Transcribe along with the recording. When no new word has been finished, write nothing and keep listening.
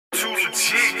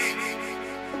legit.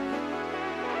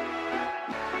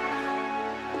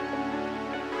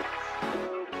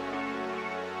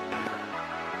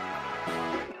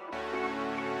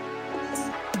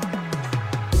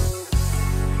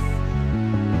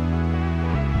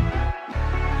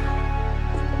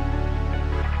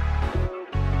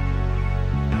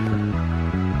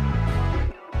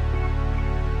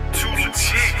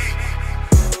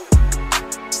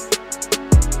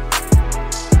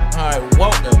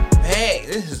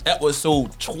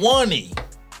 Episode 20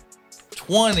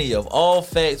 of All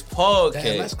Facts Podcast.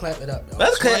 Damn, let's clap it up, though.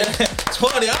 Let's clap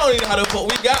 20. I don't even know how to put.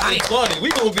 We got 20. We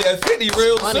gonna be at 50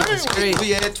 real soon.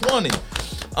 We at 20.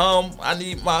 I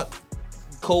need my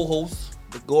co-hosts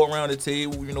to go around the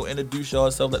table. You know, introduce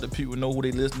yourself, let the people know who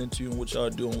they listening to and what y'all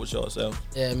doing with yourself.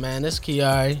 Yeah, man, this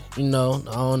Kiari. You know,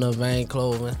 the owner of Vain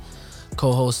Clothing,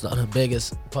 co-host of the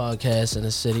biggest podcast in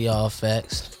the city, All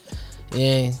Facts.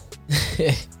 Yeah.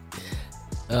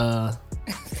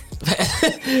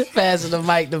 Passing the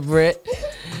mic to Britt.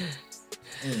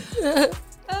 That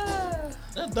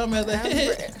dumbass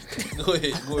ahead. Go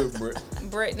ahead, Britt.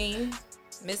 Brittany,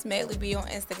 Miss Medley B on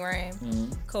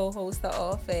Instagram, co-host of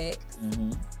All Facts.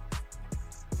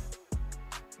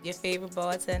 Your favorite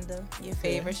bartender, your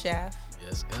favorite chef.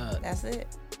 Yes, God. That's it.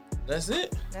 That's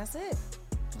it. That's it.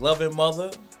 Loving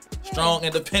mother, strong,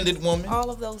 independent woman. All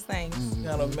of those things. You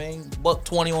know what I mean?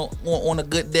 $120 on a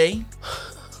good day.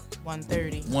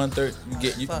 130.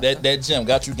 130. You get that gym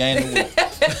got you gaining weight.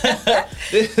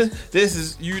 this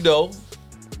is, you know,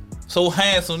 so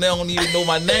handsome they don't even know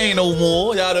my name no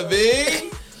more. Y'all the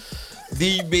big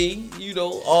DB, you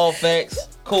know, All Facts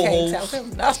co-host. Can't tell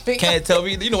him nothing. Can't tell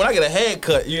me. You know, when I get a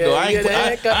haircut, you know, I ain't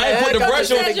put the brush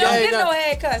on. You don't get no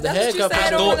haircut. That's what you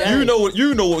said on the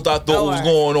you know what I thought was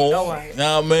going on. Don't worry. You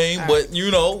know what I mean? All but you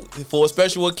know, for a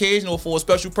special occasion or for a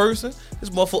special person,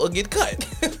 this motherfucker get cut.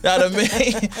 You know what I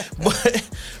mean?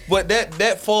 but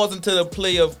that falls into the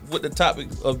play of what the topic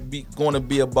of going to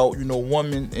be about. You know,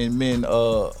 women and men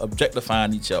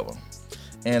objectifying each other,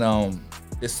 and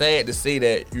it's sad to say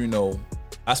that. You know,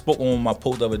 I spoke on my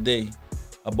post the other day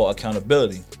about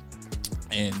accountability,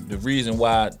 and the reason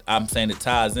why I'm saying it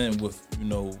ties in with, you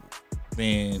know,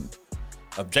 being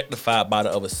objectified by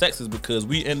the other sex is because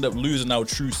we end up losing our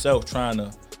true self trying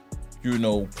to, you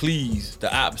know, please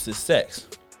the opposite sex.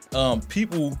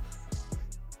 People,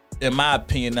 in my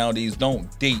opinion, nowadays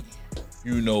don't date,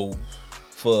 you know,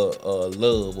 for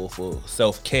love or for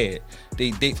self-care. They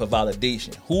date for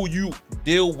validation. Who you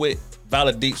deal with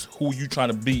validates who you trying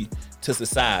to be to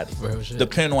society.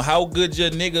 Depending on how good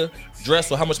your nigga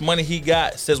dress or how much money he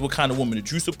got says what kind of woman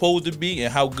that you supposed to be,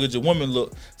 and how good your woman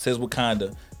look says what kind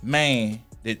of man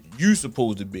that you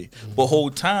supposed to be. But whole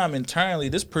time internally,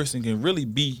 this person can really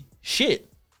be shit.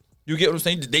 You get what I'm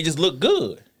saying? They just look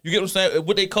good. You get what I'm saying?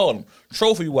 What they call them?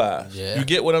 Trophy wives. Yeah. You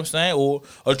get what I'm saying? Or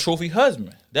a trophy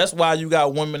husband. That's why you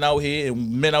got women out here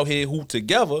and men out here who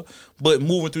together, but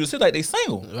moving through the city like they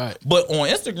single. Right. But on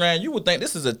Instagram, you would think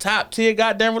this is a top tier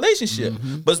goddamn relationship.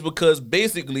 But it's because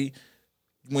basically,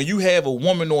 when you have a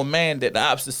woman or a man that the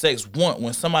opposite sex want,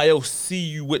 when somebody else see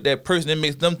you with that person, it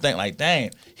makes them think like,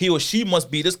 dang, he or she must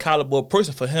be this caliber of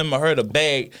person for him or her to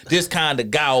bag this kind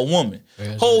of guy or woman.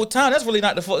 Whole time, that's really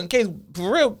not the fucking case.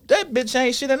 For real, that bitch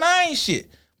ain't shit and I ain't shit.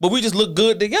 But we just look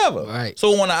good together. Right.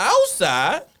 So on the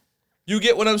outside, you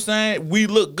get what I'm saying? We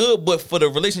look good, but for the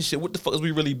relationship, what the fuck is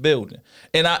we really building?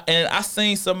 And I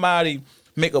seen somebody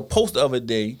make a post the other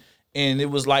day, and it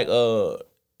was like,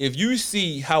 if you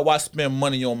see how I spend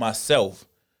money on myself,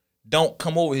 don't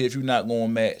come over here if you're not going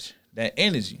to match that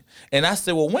energy. And I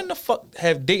said, well, when the fuck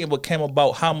have dating became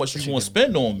about how much you want to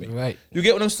spend on me? Right. You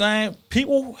get what I'm saying?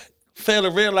 People fail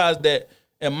to realize that,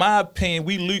 in my opinion,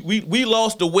 we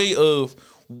lost the way of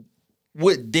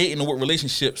what dating and what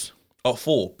relationships are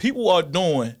for. People are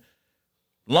doing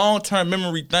long-term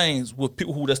memory things with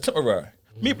people who that's temporary.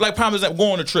 Me, like, prime example,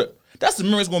 going on a trip. That's the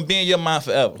memory that's going to be in your mind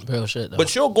forever. Real shit, though.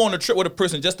 But you'll go on a trip with a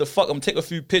person just to fuck them, take a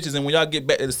few pictures, and when y'all get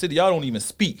back to the city, y'all don't even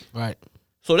speak. Right.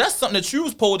 So that's something that you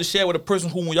was supposed to share with a person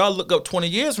who, when y'all look up 20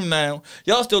 years from now,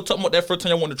 y'all still talking about that first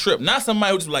time y'all went on a trip. Not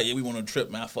somebody who just be like, yeah, we went on a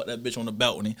trip, man. I fucked that bitch on the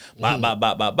balcony.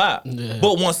 Bye. Yeah.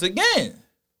 But once again,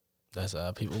 that's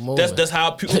how people move. That's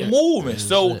how people moving.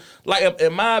 So, like,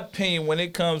 in my opinion, when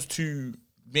it comes to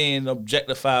being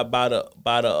objectified by the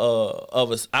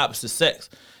of opposite sex,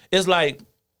 it's like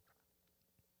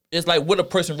what a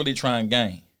person really trying to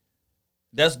gain.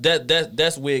 That's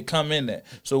where it come in at.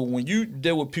 So when you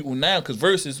deal with people now, because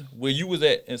versus where you was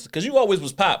at, because you always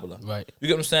was popular. Right. You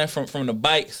get what I'm saying? From the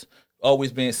bikes,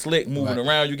 always being slick, moving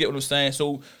around. You get what I'm saying?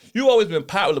 So you always been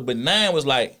popular, but now it's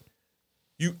like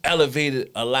you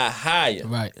elevated a lot higher.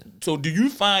 Right. So do you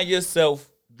find yourself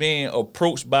being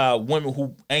approached by women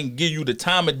who ain't give you the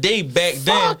time of day back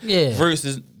then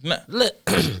versus Look,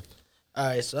 all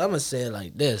right, so I'm gonna say it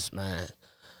like this, man.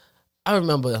 I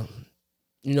remember,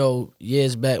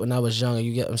 years back when I was younger,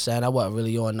 you get what I'm saying? I wasn't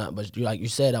really on nothing, but like you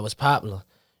said, I was popular.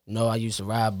 I used to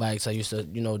ride bikes, I used to,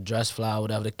 dress fly,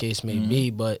 whatever the case may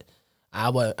be, but I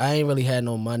ain't really had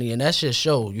no money, and that shit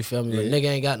show, you feel me? When nigga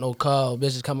ain't got no car,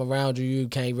 bitches come around you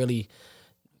can't really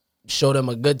show them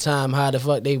a good time, how the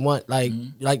fuck they want, like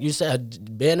you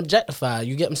said, being objectified,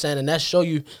 you get what I'm saying? And that show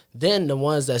you then the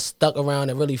ones that stuck around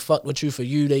and really fucked with you for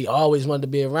you, they always wanted to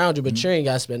be around you, but you ain't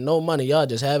got to spend no money, y'all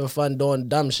just having fun doing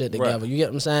dumb shit together, you get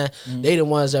what I'm saying? They the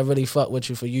ones that really fuck with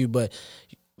you for you, but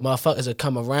motherfuckers that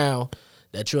come around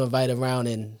that you invite around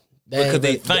and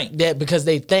because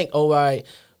they think, oh, all right,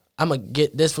 I'm gonna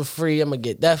get this for free. I'm gonna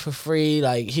get that for free.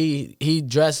 Like he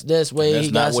dressed this way. That's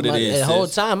he got not what some money. it is. The whole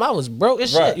time I was broke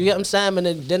as shit. You get what I'm saying? And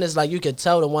then it's like you could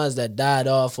tell the ones that died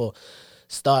off or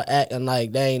start acting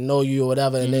like they ain't know you or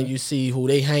whatever, and then you see who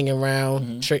they hanging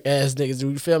around, trick ass niggas.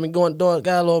 You feel me? Doing, got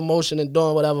a little emotion and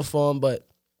doing whatever for them, but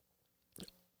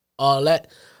all that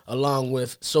along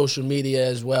with social media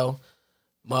as well,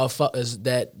 motherfuckers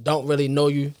that don't really know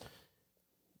you.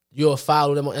 You'll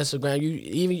follow them on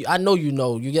Instagram. I know you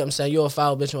know. You get what I'm saying? You'll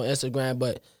follow a bitch on Instagram,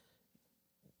 but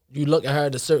you look at her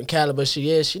the certain caliber she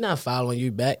is, she not following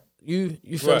you back. You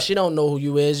feel she don't know who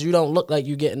you is. You don't look like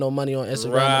you getting no money on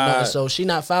Instagram or nothing, so she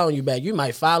not following you back. You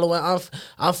might follow and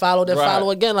unfollow, then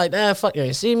follow again. Like, damn, fuck, you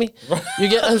ain't see me. You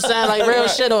get what I'm saying? Like real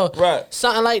shit or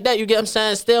something like that. You get what I'm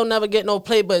saying? Still never get no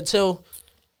play, but until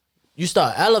you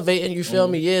start elevating, you feel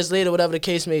me? Years later, whatever the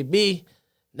case may be,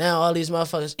 now all these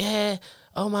motherfuckers,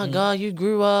 oh my God, you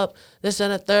grew up, this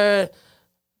and the third.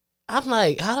 I'm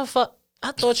like, how the fuck?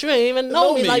 I thought you ain't even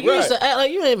know me. Like, you used to act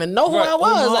like you didn't even know who I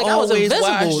was. Like, I was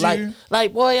invisible.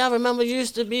 Like, boy, I remember you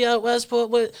used to be at Westport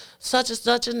with such and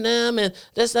such and them and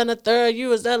this and the third. You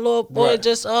was that little boy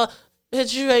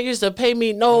bitch, you ain't used to pay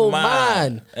me no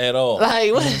mind. At all.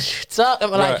 Like, what you talking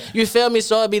about? Like, you feel me?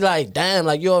 So it'd be like, damn,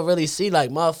 like, you don't really see, like,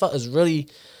 motherfuckers really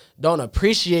don't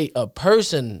appreciate a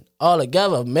person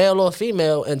altogether, male or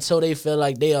female, until they feel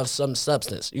like they are some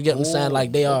substance. You get what I'm saying?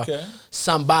 Like they are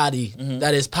somebody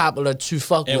that is popular to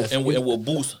fuck with. And will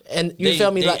boost. And you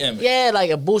feel me? Like image. Like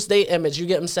a boost their image. You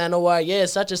get what I'm saying? Oh, right,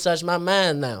 such and such my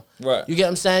man now. Right. You get what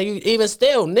I'm saying? You even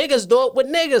still, niggas do it with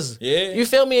niggas. Yeah. You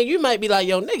feel me? And you might be like,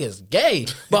 yo, niggas gay.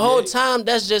 But whole time,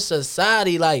 that's just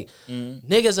society. Like,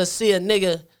 niggas will see a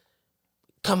nigga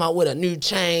come out with a new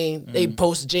chain. They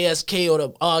post JSK or the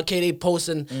RK, they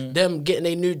posting them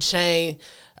getting a new chain.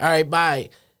 All right, bye.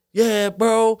 Yeah,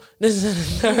 bro. This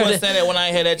is you wasn't saying that when I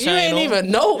ain't had that chain. You ain't even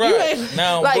know. Right. You ain't,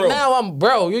 now, like, bro. now I'm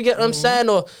bro. You get what I'm saying?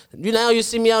 Or you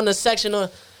see me out in the section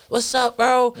of, what's up,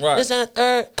 bro? Right. This and the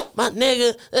third, my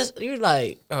nigga. This, you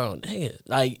like, oh, nigga.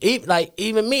 Like,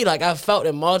 even me, like, I felt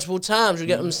it multiple times. You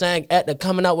get what I'm saying? At the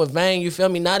coming out with Vane, you feel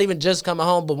me? Not even just coming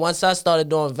home, but once I started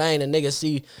doing Vane, and niggas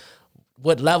see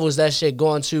what levels that shit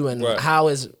going to and how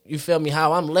is, you feel me,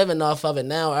 how I'm living off of it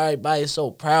now. Everybody's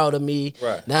so proud of me.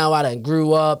 Right. Now I done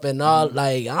grew up and all,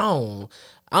 like, I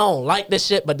don't like this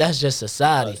shit, but that's just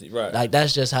society. Right. Like,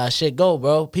 that's just how shit go,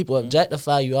 bro. People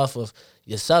objectify you off of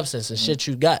your substance and shit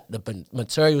you got, the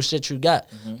material shit you got.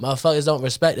 Motherfuckers don't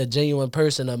respect a genuine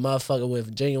person, a motherfucker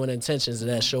with genuine intentions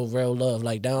and that show real love.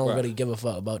 Like, they don't really give a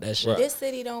fuck about that shit. This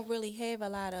city don't really have a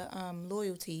lot of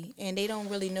loyalty, and they don't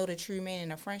really know the true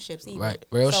meaning of friendships either. Right,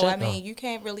 real shit. So, I mean, you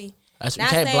can't really... You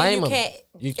can't blame them.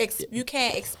 You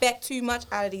can't expect too much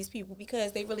out of these people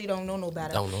because they really don't know no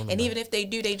better. And even if they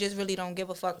do, they just really don't give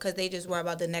a fuck because they just worry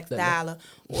about the next dollar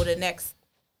or the next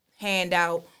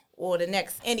handout or the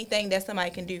next anything that somebody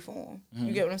can do for them.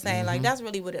 You get what I'm saying? Like, that's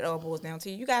really what it all boils down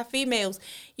to. You got females,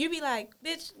 you be like,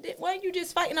 bitch, weren't you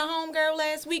just fighting a homegirl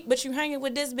last week, but you hanging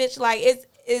with this bitch? Like,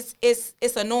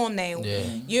 it's a norm now. Yeah.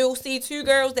 You'll see two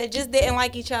girls that just didn't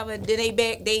like each other,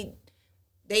 then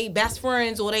they best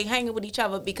friends or they hanging with each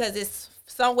other because it's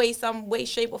some way,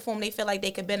 shape, or form they feel like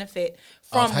they could benefit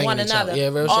from one another. Yeah,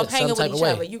 real off shit. hanging Some with each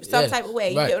other. Some type of way.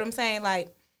 You get what I'm saying?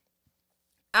 Like,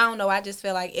 I don't know. I just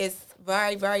feel like it's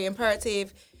very, very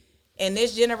imperative in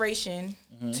this generation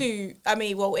in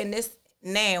this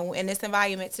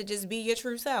environment to just be your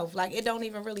true self. Like, it don't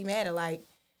even really matter. Like,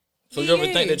 so you ever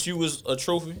think that you was a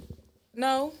trophy?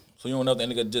 No. So you don't know that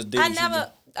nigga just did.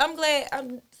 I'm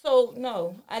glad. So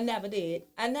no, I never did.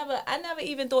 I never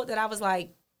even thought that I was like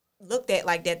looked at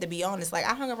like that. To be honest, like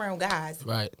I hung around guys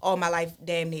all my life,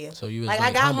 damn near. So you was like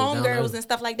I got homegirls and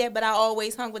stuff like that, but I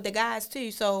always hung with the guys too.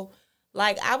 So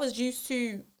like I was used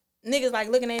to niggas like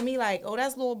looking at me like, oh,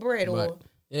 that's little Brit or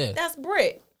that's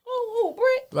Brit. who,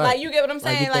 Britt? Right. Like, you get what I'm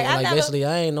saying? Like I never, basically,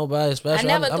 I ain't nobody special.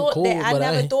 I never thought cool, that. I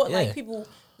never thought yeah. like people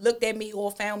looked at me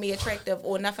or found me attractive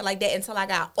or nothing like that until I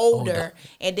got older.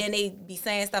 And then they be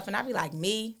saying stuff and I be like,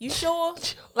 me? You sure?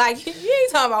 Like, you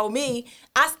ain't talking about me.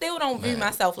 I still don't view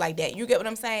myself like that. You get what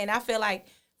I'm saying? I feel like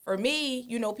for me,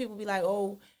 you know, people be like,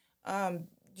 oh,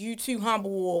 you too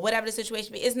humble or whatever the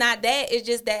situation be. It's not that. It's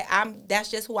just that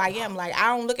that's just who I am. Like, I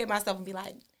don't look at myself and be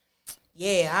like,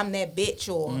 yeah, I'm that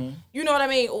bitch, or you know what I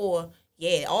mean? Or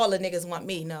yeah, all the niggas want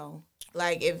me. No.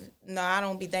 Like, I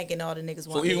don't be thinking all the niggas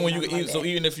want me. So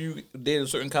even if you dated a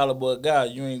certain caliber of guy,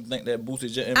 you ain't think that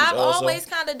boosted your image. I've also? always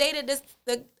kind of dated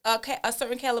a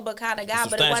certain caliber kind of guy,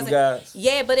 but it wasn't. Guys.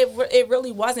 Yeah, but it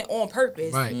really wasn't on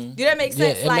purpose. Right? Do that make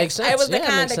sense? Yeah, it makes sense. It was the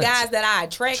kind of guys that I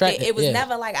attracted. It was yeah.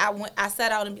 never like I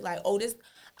set out and be like, oh,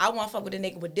 I want to fuck with a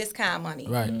nigga with this kind of money.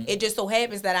 Right. It just so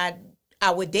happens that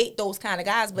I would date those kind of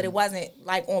guys, but it wasn't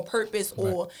like on purpose,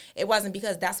 or it wasn't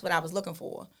because that's what I was looking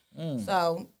for.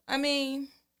 So I mean.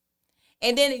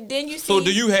 And then you see. So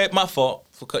do you have my fault?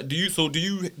 Do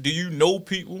you know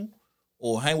people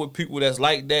or hang with people that's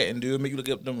like that, and do it make you look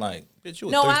at them like, bitch, you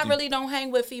No, thirsty? I really don't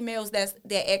hang with females that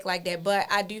act like that, but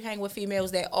I do hang with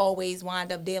females that always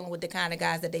wind up dealing with the kind of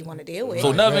guys that they want to deal with.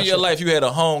 So never in your life you had a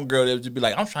homegirl that would just be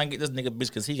like, I'm trying to get this nigga bitch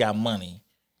because he got money.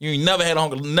 You ain't never had a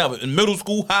homegirl, never in middle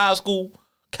school, high school,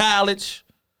 college,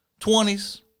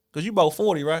 20s, because you about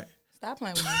 40, right? Stop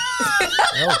playing with me.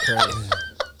 That was crazy.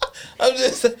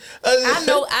 I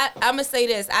know. I'm gonna say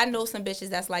this. I know some bitches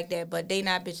that's like that, but they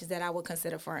not bitches that I would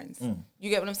consider friends. You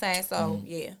get what I'm saying? So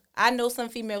yeah, I know some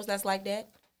females that's like that.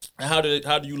 And how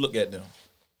do you look at them?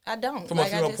 I don't. From a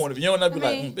female point of view, you don't be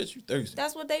like, bitch, you thirsty.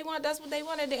 That's what they want. That's what they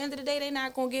want. At the end of the day, they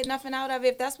not gonna get nothing out of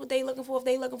it. If that's what they looking for, if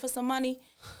they looking for some money,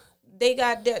 they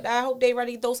got that. I hope they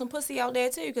ready to throw some pussy out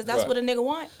there too, because that's what a nigga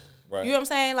want. Right. You know what I'm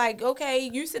saying? Like, okay,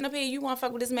 you sitting up here, you want to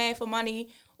fuck with this man for money,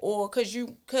 or cause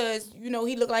you know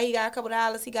he look like he got a couple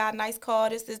dollars, he got a nice car,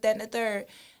 this, that, and the third.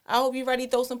 I hope you ready to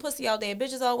throw some pussy out there.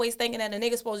 Bitches always thinking that a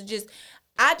nigga supposed to just.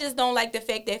 I just don't like the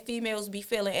fact that females be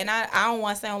feeling, and I don't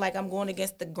want to sound like I'm going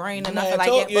against the grain or nothing like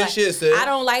that, but I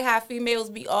don't like how females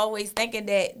be always thinking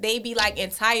that they be like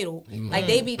entitled. Like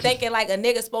they be thinking like a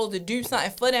nigga supposed to do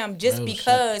something for them just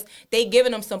because they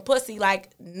giving them some pussy.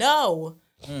 Like, no.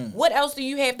 What else do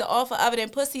you have to offer other than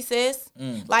pussy, sis?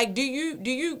 Like, do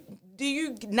you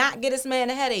not get this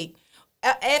man a headache?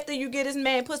 After you get this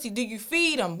man pussy, do you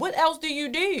feed him? What else do you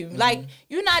do? Like,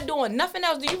 you're not doing nothing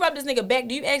else. Do you rub this nigga back?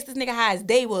 Do you ask this nigga how his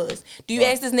day was? Do you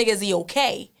ask this nigga, is he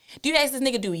okay? Do you ask this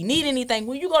nigga, do he need anything?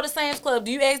 When you go to Sam's Club,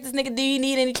 do you ask this nigga, do you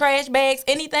need any trash bags,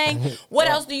 anything? What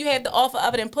else do you have to offer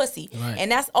other than pussy? Right.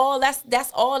 And that's all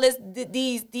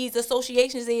these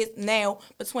associations is now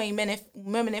between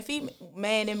women and female,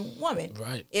 man and woman.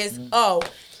 Right. Is, oh,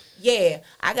 yeah,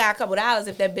 I got a couple dollars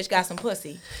if that bitch got some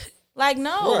pussy. Like,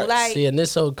 no, like. See, and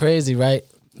it's so crazy, right?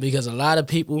 Because a lot of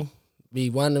people be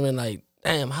wondering, like,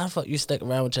 damn, how the fuck you stuck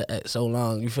around with your ex so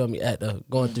long? You feel me? After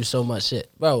going through so much shit.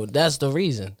 Bro, that's the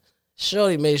reason.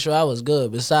 Shorty made sure I was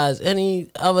good. Besides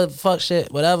any other fuck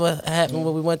shit, whatever happened,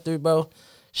 what we went through, bro,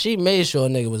 she made sure a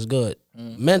nigga was good.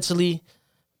 Mentally,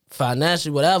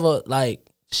 financially, whatever. Like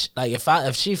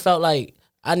if she felt like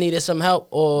I needed some help,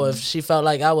 or if she felt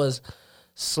like I was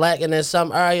slacking in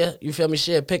some area, you feel me,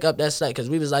 she'd pick up that slack, because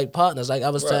we was like partners, like I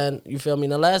was saying, you feel me, in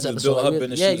the last episode.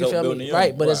 Like, you feel me,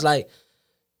 right? But it's like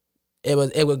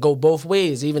it would go both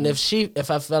ways. Even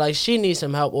if I feel like she needs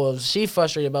some help, or if she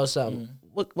frustrated about something,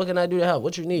 what can I do to help?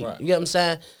 What you need? You get what I'm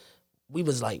saying? We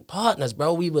was like partners,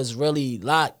 bro. We was really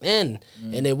locked in,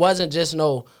 and it wasn't just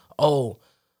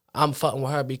I'm fucking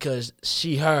with her because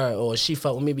she her, or she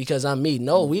fuck with me because I'm me.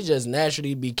 No, we just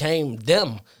naturally became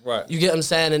them. Right. You get what I'm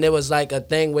saying? And it was like a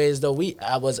thing where as though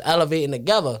I was elevating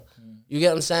together. You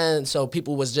get what I'm saying? So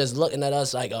people was just looking at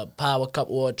us like a power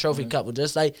couple or a trophy couple,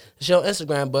 just like show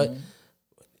Instagram. But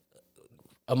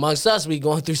amongst us, we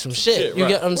going through some shit. You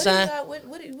get what I'm saying?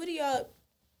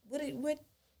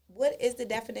 What is the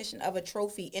definition of a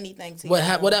trophy? Anything to you?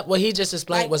 What he just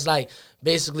explained was like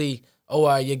basically,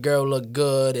 your girl look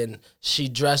good and she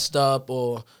dressed up,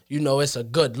 or it's a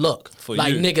good look. For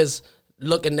like you. Niggas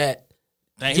looking at,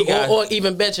 or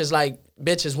even bitches, like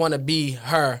bitches want to be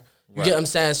her. You get what I'm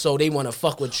saying? So they want to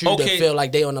fuck with you to feel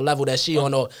like they on the level that she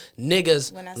on, or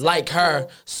niggas like her.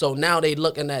 So now they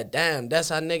looking at, damn, that's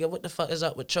how nigga, what the fuck is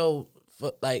up with your,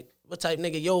 like, what type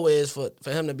nigga yo is for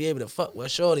him to be able to fuck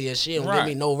with shorty and she don't give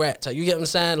me no rat. You get what I'm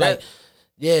saying? Like,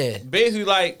 yeah. Basically,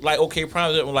 like okay,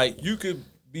 prime example, like you could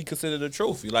be considered a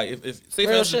trophy. Like if say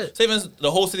for instance, the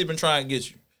whole city been trying to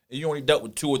get you, and you only dealt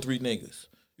with 2 or 3 niggas.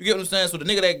 You get what I'm saying? So the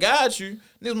nigga that got you,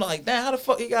 niggas like, damn, how the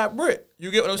fuck he got brick? You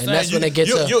get what I'm saying? And that's when they get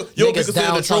niggas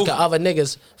down talking other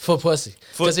niggas for pussy.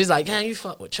 Because he's like, damn, you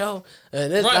fuck with Cho.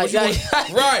 And it's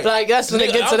right. Like, that's when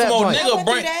they get to that point. I went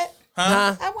through that.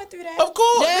 Huh? I went through that. Of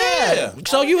course, yeah.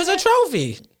 So you was a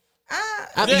trophy.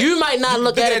 You might not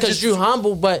look at it because you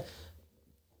humble, but...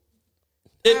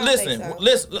 Listen.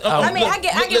 I mean, I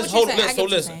get what you're saying. So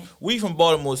listen, we from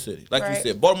Baltimore City. Like you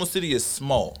said, Baltimore City is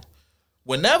small.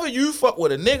 Whenever you fuck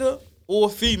with a nigga or a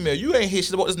female, you ain't hear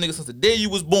shit about this nigga since the day you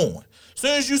was born.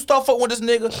 Soon as you start fucking with this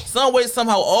nigga, some way,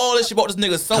 somehow, all this shit about this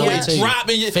nigga, some way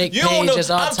dropping you. Fake you don't know. pages,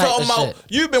 I'm talking about shit.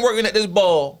 You've been working at this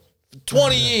ball for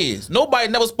 20 years. Nobody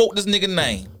never spoke this nigga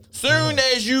name. Soon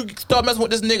as you start messing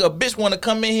with this nigga, a bitch want to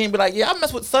come in here and be like, yeah, I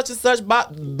mess with such and such,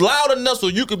 loud enough so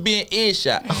you could be in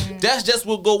earshot. That's just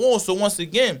what go on. So once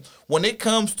again, when it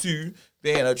comes to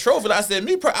being a trophy, like I said,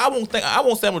 I won't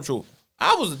say I'm a trophy.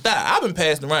 I was a die. I've been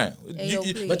passing around. But you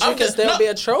can still be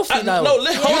a trophy though. Hold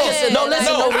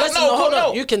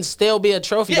on. You can still be a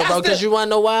trophy though, bro, because you want to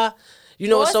know why? You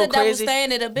know what's so crazy? Saying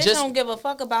that a bitch don't give a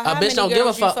fuck about how many don't give a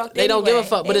girls fuck. They don't give a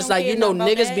fuck. But it's like, you know,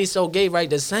 niggas that. be so gay, right?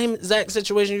 The same exact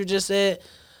situation you just said.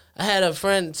 I had a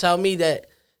friend tell me that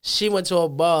she went to a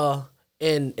bar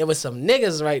and it was some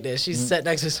niggas right there. She sat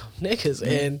next to some niggas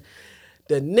and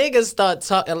the niggas start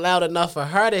talking loud enough for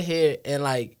her to hear. And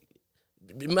like,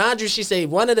 mind you, she say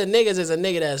one of the niggas is a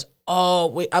nigga that's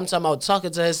I'm talking about talking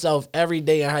to herself every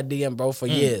day in her DM, bro, for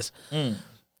years.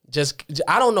 Just,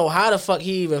 I don't know how the fuck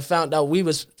he even found out we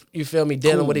was, you feel me,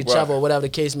 dealing with each other or whatever the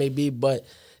case may be. But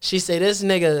she say this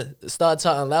nigga started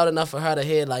talking loud enough for her to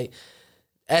hear, like,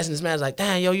 asking this man, like,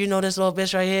 damn, yo, you know this little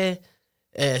bitch right here?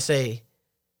 And say,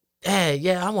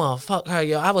 yeah, I want to fuck her,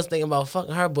 yo. I was thinking about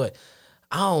fucking her, but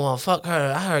I don't want to fuck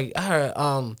her. I heard,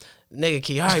 nigga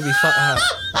Key already be fucking her.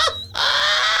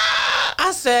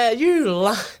 I said, you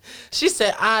lie. She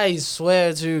said, I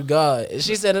swear to God.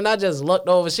 She said, and I just looked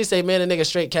over. She said, man, the nigga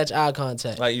straight catch eye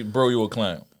contact. Like, bro, you a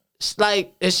clown.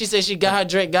 Like, and she said she got her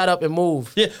drink, got up and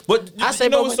moved. Yeah, but I say,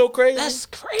 you know what's so crazy? That's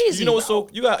crazy. You know what's so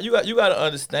you got to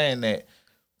understand that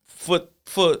for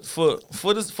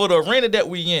the arena that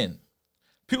we in,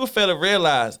 people fail to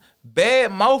realize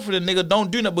bad mouth for the nigga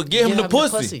don't do nothing but give him the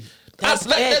pussy. I'm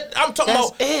talking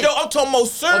about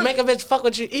certain. Or make a bitch fuck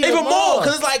with you even more.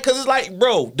 Cause it's like,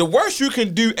 bro, the worst you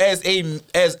can do as I'm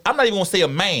not even gonna say a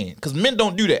man, cause men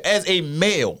don't do that. As a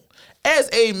male,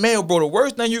 bro, the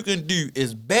worst thing you can do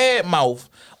is bad mouth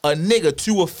a nigga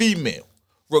to a female.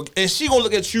 And she gonna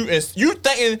look at you and you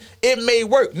thinking it may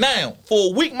work. Now,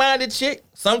 for a weak-minded chick,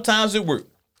 sometimes it works.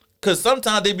 Cause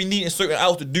sometimes they be needing certain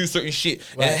outs to do certain shit.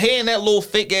 Right. And hearing that little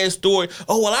fake ass story,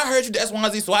 oh well I heard you that's Y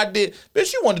Z, so I did.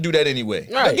 Bitch, you want to do that anyway.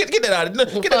 Right. Get that out.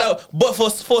 Get that out. But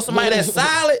for somebody that's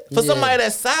solid,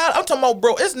 I'm talking about,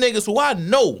 bro, it's niggas who I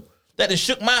know that done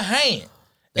shook my hand.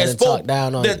 And talk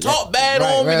down on that talk bad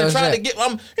on me and try to get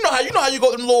you know how you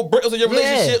go them little bricks in your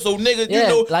relationship, so niggas you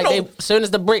know like soon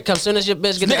as the brick comes, soon as your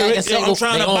bitch gets acting single,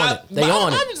 they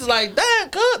on it. I'm just like, damn,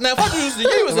 cuz now if I used to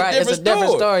you, it's a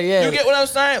different story. Yeah, you get what I'm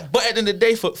saying? But at the end of the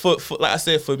day, for like I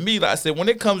said, for me, like I said, when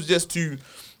it comes just to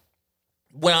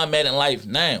where I'm at in life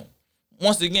now,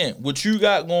 once again, what you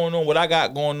got going on, what I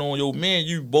got going on, yo, me and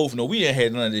you both know we ain't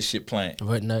had none of this shit planned.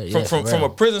 Right, no, from a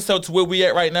prison cell to where we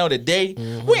at right now today,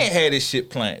 we ain't had this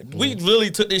shit planned. We really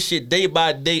took this shit day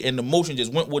by day, and the motion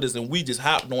just went with us, and we just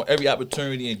hopped on every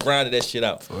opportunity and grinded that shit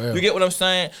out. You get what I'm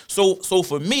saying? So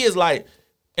for me, it's like,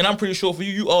 and I'm pretty sure for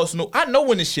you, you also know, I know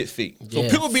when this shit fake. So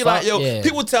people be like, yo,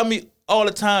 people tell me all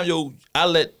the time, yo, I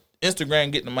let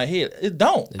Instagram get in my head. It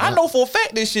don't. I know for a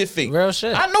fact this shit fake. Real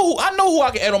shit. I know who I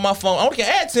can add on my phone. I only can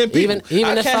add 10 people. Real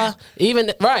shit. I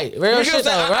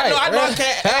know I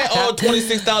can't add all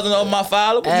 26,000 of my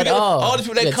followers. All the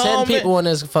people that comment. 10 people on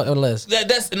this fucking list.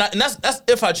 That's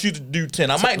if I choose to do 10.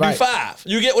 I might do 5.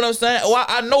 You get what I'm saying? Or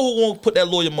I know who won't put that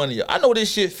lawyer money up. I know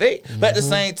this shit fake. But at the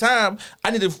same time, I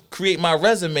need to create my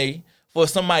resume. For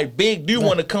somebody big do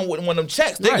want to come with one of them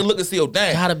checks, they can look and see, oh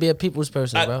damn. Gotta be a people's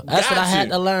person, bro. That's what I had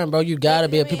to learn, bro. You gotta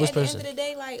be a people's person. At the end of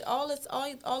the day, like all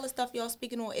the stuff y'all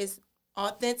speaking on is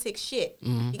authentic shit.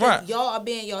 Because y'all are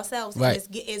being yourselves and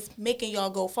it's making y'all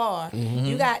go far.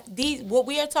 You got what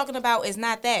we are talking about is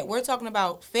not that. We're talking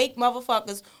about fake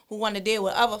motherfuckers who want to deal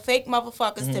with other fake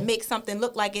motherfuckers to make something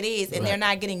look like it is, and they're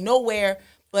not getting nowhere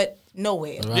but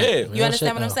nowhere. Yeah. You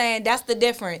understand what I'm saying? That's the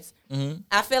difference.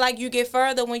 I feel like you get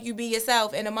further when you be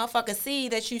yourself and the motherfucker see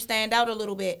that you stand out a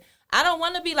little bit. I don't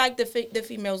want to be like the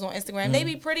females on Instagram. They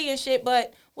be pretty and shit,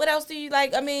 but what else do you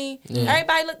like? I mean,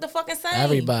 everybody look the fucking same.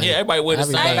 Everybody wear the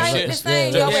same shit. Everybody look the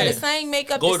same. Y'all wear the same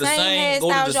makeup, the same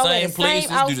hairstyles. Y'all wear the same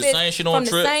outfits. Do the same shit on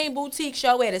from the same boutiques.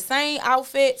 Y'all wear the same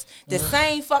outfits, the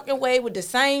same fucking way with the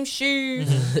same shoes.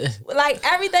 Like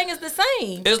everything is the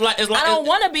same. It's like I don't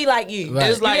want to be like you. Right.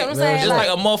 It's like you know what I'm saying? It's like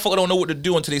a motherfucker don't know what to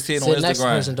do until they see it on Instagram. Next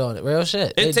person doing it. Real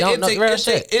shit.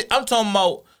 I'm talking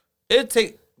about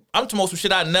I'm talking about some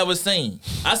shit I never seen.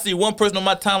 I see one person on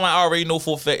my timeline I already know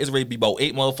for a fact it's ready to be about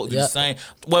 8 motherfuckers do the same.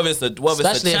 Whether it's a challenge.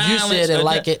 Especially if you said it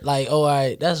like it, like, oh, all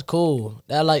right, that's cool.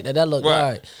 That like that look all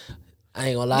right. I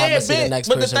ain't gonna lie, I'm gonna see the next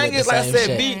person. But the thing is, like I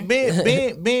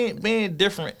said, being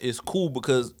different is cool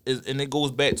because and it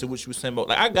goes back to what you were saying about,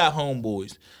 like, I got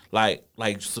homeboys, like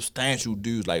substantial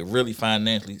dudes, like really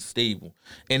financially stable.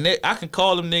 And I can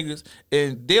call them niggas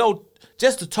and they'll,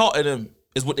 just to talk to them,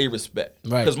 is what they respect.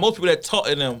 Right. Because most people that talk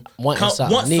to them want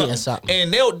something.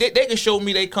 And they can show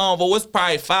me they convo. It's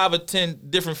probably 5 or 10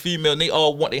 different females and they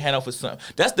all want their hand out for something.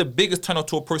 That's the biggest turn on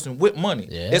to a person with money.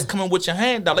 Yeah. It's coming with your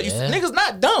hand out. Like niggas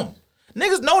not dumb.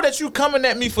 Niggas know that you coming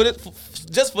at me for this,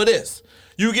 just for this.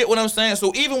 You get what I'm saying?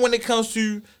 So even when it comes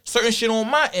to certain shit on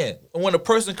my end, when a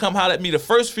person come holler at me the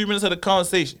first few minutes of the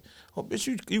conversation, oh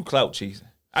bitch, you clout chasing.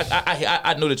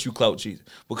 I know that you clout cheating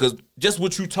because just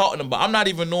what you talking about. I'm not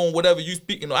even knowing whatever you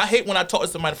speaking. I hate when I talk to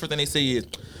somebody, the first thing they say is,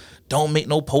 "Don't make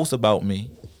no post about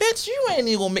me." Bitch, you ain't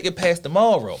even gonna make it past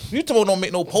tomorrow. You told don't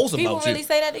make no post about you. People really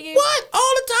say that to you? What?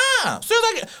 All the time. So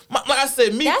like I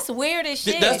said, me. That's weird as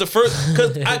shit. That's the first,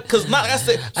 cause not like I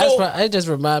said. So, it just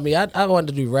remind me. I wanted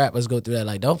to do rappers go through that.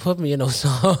 Like, don't put me in no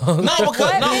song.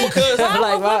 because.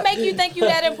 What make you think you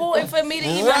that important for me to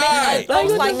even make a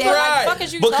post like that? Like, fuck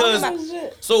is you talking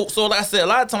about? So like I said, a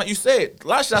lot of times, like you said, a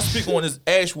lot of shit I speak on is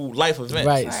actual life events.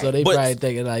 Right. So they probably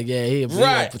thinking like, yeah, he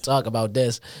talk about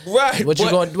this. Right. What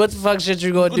the fuck shit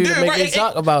you gonna do to make me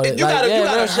talk about it? You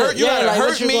gotta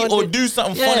hurt me or do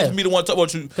something funny for me to want to talk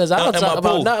about you. Because I don't talk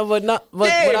about nothing but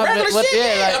regular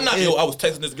shit. I'm not. I was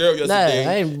texting this girl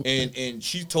yesterday, and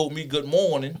she told me good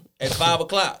morning at 5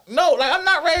 o'clock. No, like I'm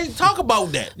not ready to talk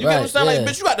about that. You get what I'm saying? Like,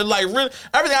 bitch, you got to like really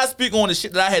everything I speak on is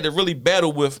shit that I had to really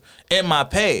battle with in my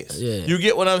past. Yeah. You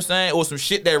get what I'm saying? Or some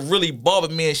shit that really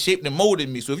bothered me and shaped and molded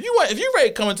me. So if you ready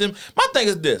to come into my thing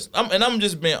is this, I'm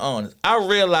just being honest. I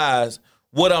realize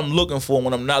what I'm looking for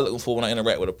when I'm not looking for when I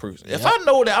interact with a person. If I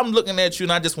know that I'm looking at you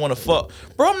and I just want to fuck,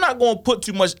 bro, I'm not going to put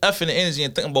too much effort and energy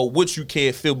and thinking about what you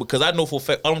can feel because I know for a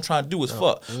fact all I'm trying to do is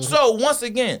fuck. Mm-hmm. So once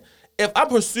again, if I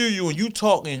pursue you and you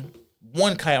talking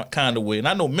one kind of way, and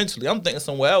I know mentally I'm thinking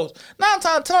somewhere else, 9 times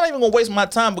out of 10 I'm not even gonna waste my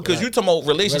time because you talking about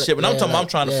relationship and I'm talking about I'm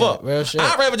trying to fuck.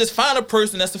 I'd rather just find a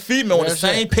person that's a female on the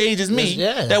same page as me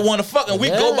that want to fuck, and we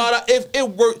go about it. If it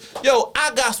works, yo,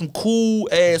 I got some cool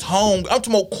ass home. I'm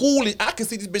talking about cool. I can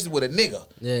see these bitches with a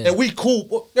nigga, and we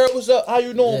cool. Girl, what's up? How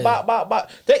you doing? Bye.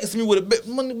 They can see me with a bit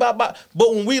money. Bye.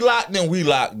 But when we locked in, we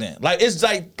locked in. Like it's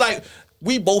like.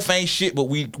 We both ain't shit, but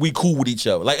we cool with each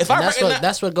other. Like if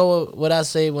that's what I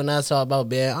say when I talk about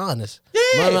being honest.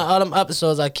 Yeah. One of all them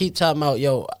episodes, I keep talking about,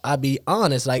 yo, I be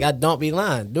honest. Like I don't be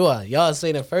lying, do I? Y'all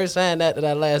seen the first time after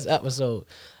that last episode.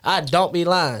 I don't be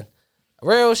lying.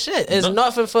 Real shit. It's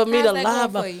nothing for me to lie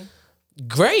about.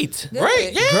 Great. Yeah.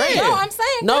 Great. No, I'm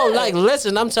saying no. Good. Like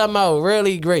listen, I'm talking about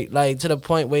really great. Like to the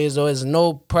point where there's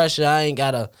no pressure. I ain't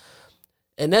gotta.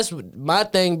 And that's my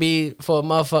thing be for a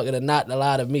motherfucker to not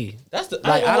lie to me. That's the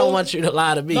like I don't want you to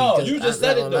lie to me. No, you just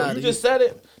said it though. You just said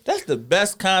it. That's the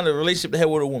best kind of relationship to have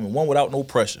with a woman. One without no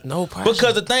pressure. No pressure.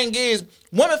 Because the thing is,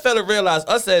 women fail to realize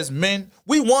us as men,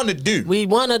 we want to do. We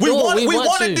want to do it. We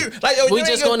want to do. Like, yo, we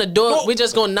just going to do it. We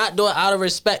just going to not do it out of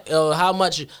respect of how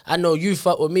much I know you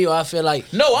fuck with me or I feel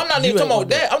like. No, I'm not even talking about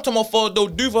that. I'm talking about for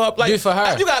do for her. Like, do for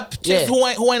her. You got chicks who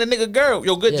ain't a nigga girl.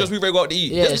 Yo, good, just we ready to go out to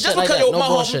eat. Yeah, just because like my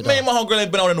homegirl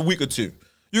ain't been out in a week or two.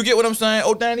 You get what I'm saying?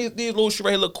 Oh, damn, these little shit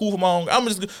right here look cool for my home. I'm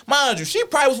just, mind you, she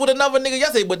probably was with another nigga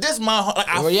yesterday, but this my, like,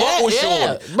 I fuck with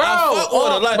Shorty. Bro, I fuck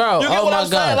with her. Like, bro, you get what I'm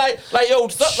saying? Like, yo,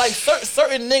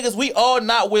 certain niggas, we all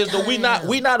not with, we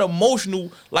not emotional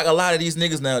like a lot of these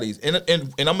niggas nowadays. And I'm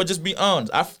gonna just be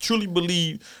honest. I truly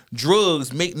believe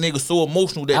drugs make niggas so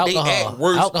emotional that they act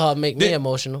worse. Alcohol make me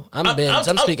emotional. I'm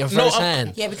speaking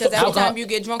firsthand. Yeah, because every time you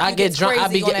get drunk, I get drunk. I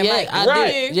be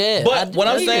getting But what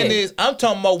I'm saying is, I'm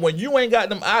talking about when you ain't got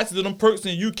them oxys, them perks,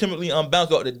 and you chemically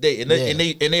unbalanced out the day, and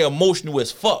they emotional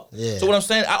as fuck. Yeah. So what I'm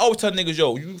saying, I always tell niggas,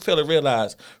 yo, you fail to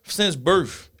realize since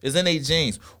birth, It's in their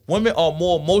genes. Women are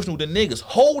more emotional than niggas.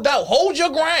 Hold out. Hold your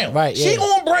ground. Right, She yeah.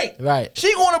 gonna break. Right.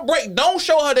 She gonna break. Don't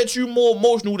show her that you more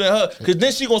emotional than her, because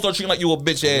then she gonna start treating like you a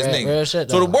bitch ass nigga. Real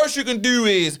shit, so though. the worst you can do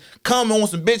is come on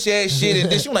some bitch ass shit,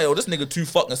 and then she like, oh, this nigga too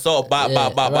fucking soft. Bye.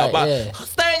 Yeah.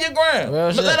 Stand your ground.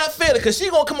 Real shit. Let her feel it, because she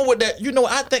gonna come up with that,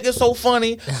 I think it's so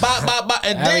funny. Bye.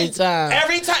 And Every then, time.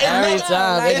 Every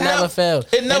time. It never fails.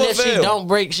 It never And if fails. she don't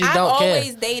break, she I've don't care.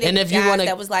 always dated And if you guys wanna,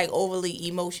 that was like overly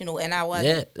emotional, and I wasn't.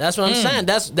 yeah, that's what I'm saying.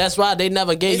 That's why they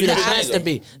never gave you the It's chance the to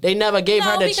be. They never gave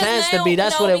her the because chance to now- be.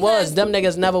 That's no, what it was. because- Them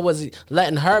niggas never was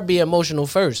letting her be emotional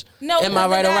first. No, am I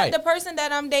right or right? The person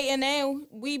that I'm dating now,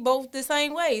 we both the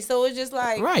same way. So it's just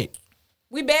like Right.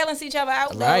 we balance each other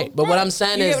out. Though. Right. But what I'm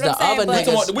saying You is get the what I'm saying? other But niggas. We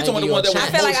talking about the ain't give one you a that was I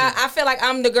chance. feel like I feel like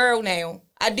I'm the girl now.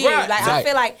 I do. Right. Like I Right.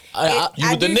 feel like You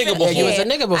was the do nigga feel- before. You was a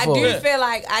nigga before.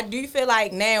 I do feel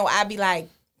like now I be like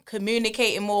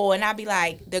communicating more, and I be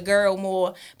like the girl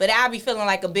more, but I be feeling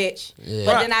like a bitch. Yeah.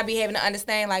 But Right. then I be having to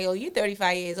understand like, yo, you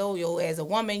 35 years old, yo, as a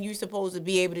woman, you supposed to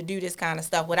be able to do this kind of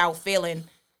stuff without feeling.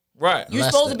 Right. You're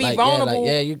Less supposed to than- be like, yeah, vulnerable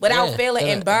like, yeah, you- without yeah, feeling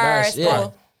feeling embarrassed.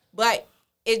 embarrassed, yeah. But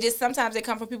it just sometimes it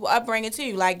come from people upbringing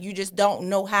too. Like you just don't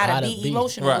know how to be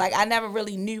emotional. Right. Like I never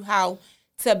really knew how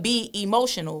to be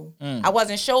emotional. I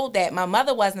wasn't showed that. My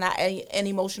mother was not an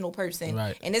emotional person.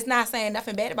 Right. And it's not saying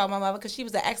nothing bad about my mother because she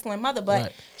was an excellent mother, but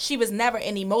Right. she was never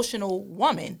an emotional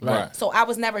woman. Right. So I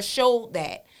was never showed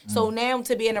that. So now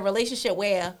to be in a relationship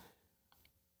where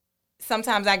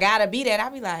sometimes I gotta be that, I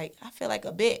be like, I feel like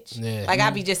a bitch. Yeah. Like I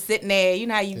be just sitting there, you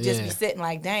know how you just be Yeah. sitting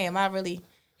like, damn, I really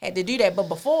had to do that. But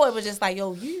before it was just like,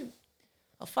 yo, you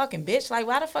a fucking bitch. Like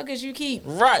why the fuck is you keep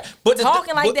Right. But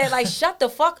talking like that? Like shut the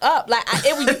fuck up. Like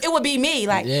it would be me.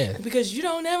 Like Yeah. because you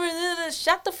don't ever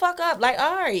shut the fuck up. Like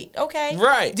all right, okay,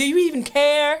 Right. Do you even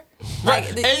care?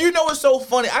 Right. Like And you know what's so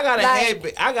funny? I got a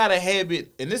Like-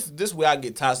 habit, and this where I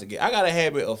get toxic. I got a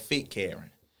habit of fake caring.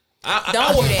 Don't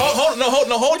do that. Hold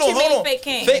What you mean on. fake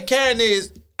caring? Fake caring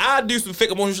is I do some fake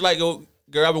emotions like, yo,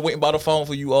 girl, I've been waiting by the phone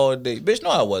for you all day. Bitch, no,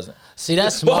 I wasn't. See,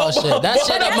 that's small shit. That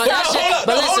shit.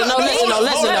 But listen, though.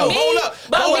 Hold up.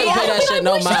 I wouldn't pay that shit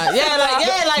no mind. Yeah,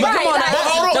 like, come on, But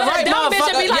hold on. the right Dumb bitch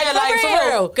would motherfucker. be like, Yeah, like, for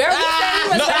real. Girl, you said you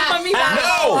was down for me all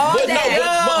day.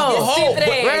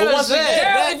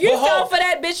 Girl, if you fall for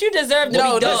that bitch, you deserve to be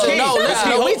dumb.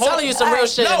 No, we telling you some real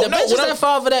shit. The bitches that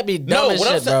fall for that be dumb as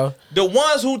shit, bro. The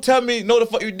ones who tell me no, the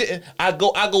fuck you didn't. I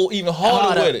go even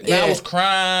harder with it. Man, I was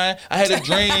crying. I had a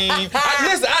dream.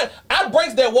 Listen, I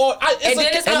breaks that wall. And then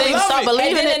it's gonna stop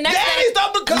believing it.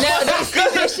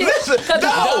 Because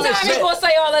sometimes you gonna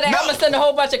say all of that, I'm gonna send a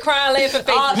whole bunch of crying, laughing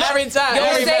faces. Every time. Yo,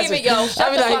 every save message. it, yo. I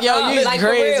Shut be the like, fuck yo, up. you Like, for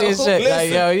crazy real. as shit. Listen, Like,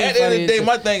 yo, you at the end of funny the day, as shit.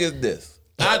 my thing is this.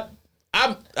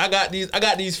 I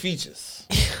got these features.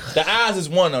 The eyes is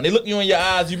one of them. They look you in your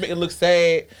eyes, you make it look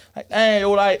sad. Like, dang,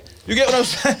 yo, like, you get what I'm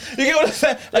saying?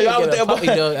 Like, I was there, but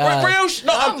real shit.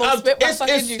 No, I'm gonna spit my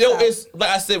fucking juice out. it's like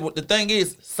I said. The thing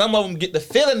is, some of them get the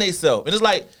feeling they self, and it's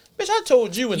like, bitch, I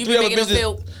told you, and You three be other making them bitches.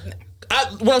 feel.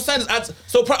 What I'm saying is, okay,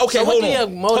 So what hold do your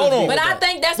on, motive hold be on. with But I that?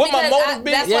 think that's What my because motive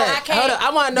be? that's Yeah, why I can't. hold on,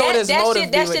 I wanna know what his motive be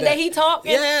That with shit that. that he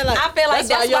talking. Yeah, like, I feel like that's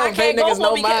that's why why I young can't fake go niggas for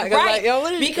know because mine, 'cause like, yo,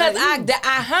 what is because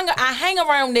that? I hang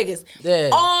around niggas Yeah.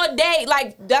 all day.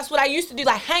 Like that's what I used to do.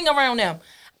 Like hang around them.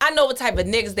 I know what type of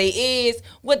niggas they is,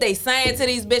 what they saying to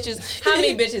these bitches, how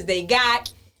many bitches they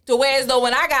got. To where as though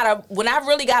when I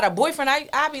really got a boyfriend,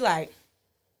 I be like,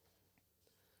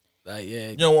 Like, yeah.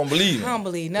 You don't want to believe I it. don't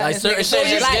believe nothing. Like certain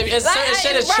shit, certain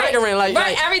shit is right, triggering. Like,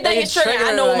 right, everything is triggering.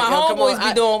 I know what my homeboys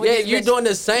be doing. With yeah, these you bitches. doing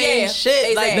the same Yeah,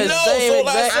 shit, like the exactly. same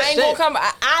No, so exact I ain't shit. gonna come.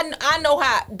 I know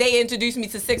how they introduced me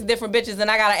to 6 different bitches,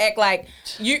 and I gotta act like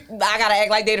you. I gotta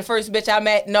act like they the first bitch I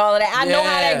met and all of that. I know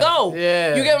how that go.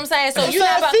 Yeah. You get what I'm saying? So I'm you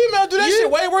saying not about, female do that shit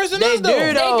way worse than They us, though.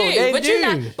 do, though. they do, They but do.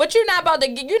 you're not about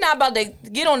to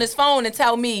get on this phone and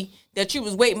tell me that you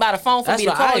was waiting by the phone for That's me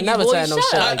to why call I you. ain't never boy. saying no shit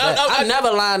Shut like up. that. I never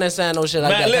lying and saying no shit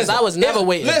like Man, that because listen, I was never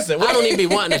waiting. listen, I don't even be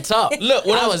wanting to talk. Look,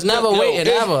 I was never waiting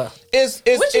ever.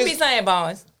 What you be saying,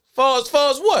 Barnes? Far as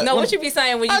what? No, what you be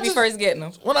saying when you be first getting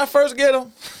them? When I first get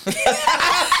them. What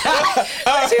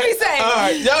you be saying? All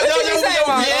right, Yeah.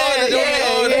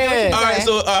 All right,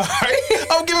 so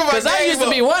I'm giving my. Because I used to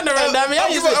be wondering,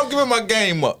 I'm giving my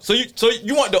game up. So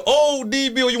you want the old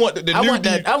DB or you want the new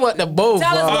DB? I want the both.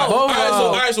 Tell us bro. both.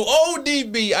 All right, so old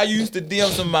DB, I used to DM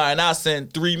somebody and I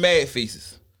send 3 mad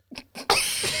faces.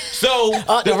 So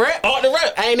Off the rip? Off the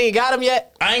rip. I ain't even got him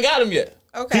yet. I ain't got him yet.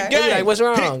 Okay. He got Like, him. what's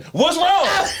wrong? What's wrong?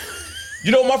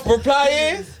 You know what my reply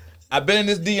is? I've been in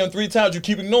this DM 3 times. You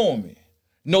keep ignoring me.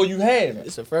 No, you haven't.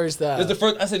 It's the first time. It's the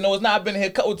first. I said, no, it's not. I've been here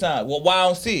a couple times. Well, why I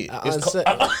don't see it? There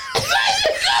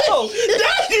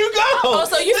you go. Oh,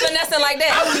 so you finessing like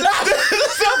that?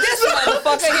 This motherfucker.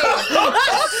 motherfucker here.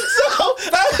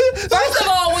 First of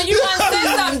all, when you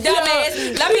unsent something,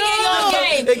 dumbass, let me get you on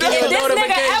game. If this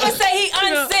nigga ever say he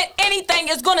unsent anything,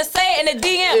 it's gonna say in the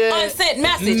DM unsent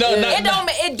message. No,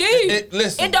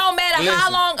 it don't matter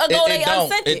how long ago they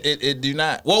unsent it. It do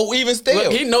not. Well, even still,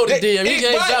 look, he know the DM. You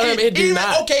can't tell him it do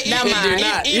not. Okay, it do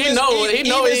not. He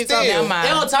know he's talking. They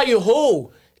don't tell you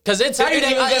who. Cause it tell you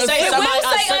that it say somebody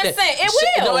unsent it. It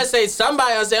will. No, it say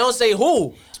somebody unsent. It don't say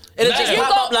who. It'll just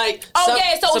pop up like. So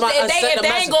if they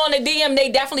ain't going to DM, they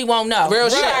definitely won't know. Real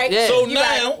shit. Right. Yeah.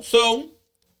 So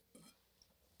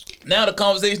now the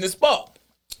conversation is sparked.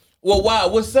 Well, why?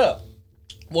 What's up?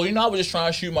 Well, I was just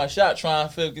trying to shoot my shot, trying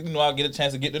to feel, I'll get a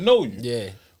chance to get to know you.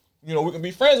 Yeah. We can be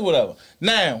friends or whatever.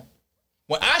 Now,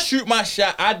 when I shoot my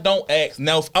shot, I don't ask.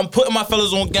 Now, I'm putting my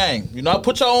fellas on game. I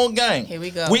put y'all on game. Here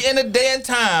we go. We in a day and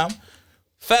time.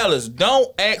 Fellas, don't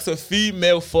ask a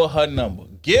female for her number.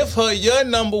 Give her your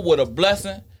number with a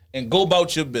blessing and go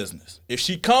about your business. If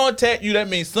she contact you, that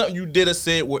means something you did or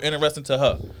said were interesting to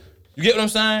her. You get what I'm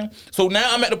saying? So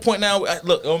now I'm at the point now,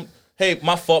 look, hey,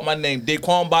 my fault, my name,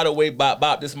 Daquan, by the way,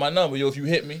 Bob, this is my number. Yo, if you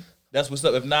hit me, that's what's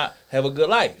up. If not, have a good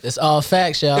life. It's all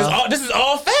facts, y'all. This is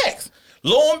all facts.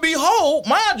 Lo and behold,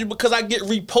 mind you, because I get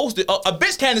reposted, a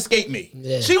bitch can't escape me.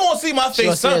 Yeah. She won't see my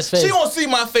face. She won't see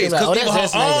my face. Because either her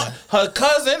aunt, her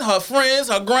cousin, her friends,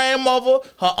 her grandmother,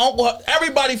 her uncle,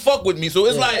 everybody fuck with me. So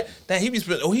it's like, damn, he be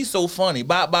spit. Oh, he's so funny.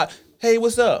 Bye. Hey,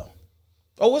 what's up?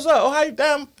 Oh, what's up? Oh, how you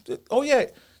damn? Oh, yeah.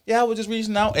 Yeah, I was just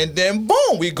reaching out. And then,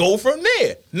 boom, we go from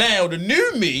there. Now, the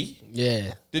new me,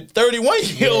 the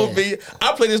 31-year-old me,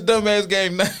 I play this dumbass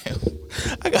game now.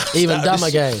 I got even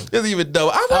dumber game. It's even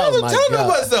dumber. I'm telling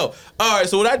myself. All right,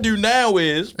 so what I do now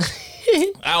is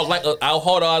I'll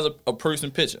hard eyes a person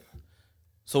picture.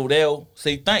 So they'll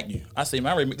say thank you. I say, man,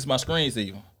 I already make this my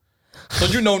screensaver.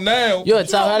 So now. You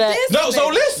tell her that? No, so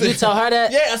listen. You tell her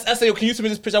that? Yeah, I say, can you send me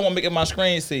this picture? I want to make it my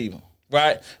screensaver.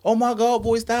 Right? Oh my God,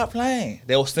 boy, stop playing.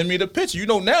 They'll send me the picture.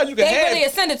 Now you can have. They really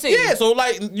send it to you. Yeah, so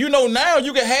now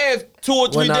you can have 2 or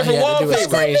 3 different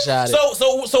wallpapers.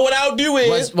 So what I'll do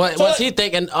is. Once he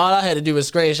thinking all I had to do was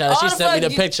screenshot it, she sent me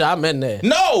the picture, I'm in there.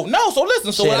 No, so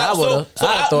listen. So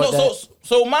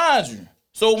So mind you.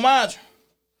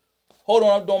 Hold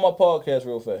on, I'm doing my podcast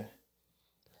real fast.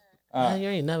 You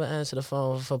ain't never answered the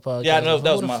phone for podcast. Yeah, I know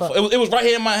that was my fault. It was right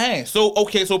here in my hand. So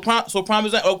prime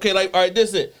example. Okay, like all right,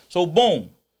 this it. So boom,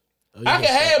 I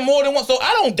can have more than one. So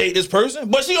I don't date this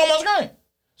person, but she on my screen.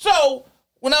 So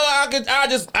whenever I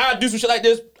do some shit like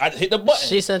this, I just hit the button.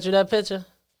 She sent you that picture.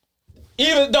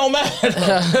 Even it don't matter. You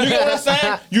get what I'm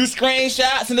saying? You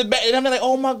screenshots in the back, and I'm like,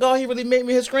 oh my God, he really made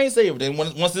me his screensaver. Then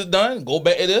once it's done, go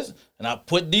back to this, and I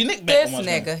put D-Nick back on my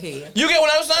screen. This nigga here. You get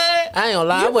what I'm saying? I ain't gonna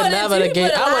lie, I would never gave.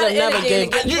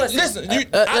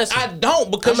 I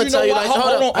don't because I'm gonna tell you like,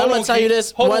 hold on, I'm gonna tell you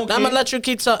this. I'm gonna let let you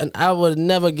keep talking. I would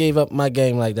never gave up my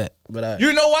game like that. But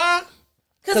you know why?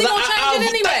 Because he gonna change it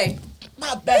anyway.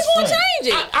 My best friend. He gonna change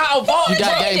it. I evolve. You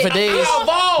got game for days. I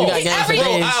evolve. You got game for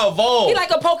days. I evolve. He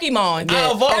like a Pokemon.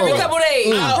 I evolve. Every couple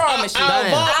days. I promise you. I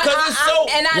evolve because it's so.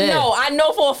 And I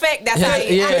know for a fact that's how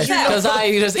he is. Because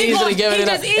I just easily give it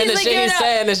up. And the shit he's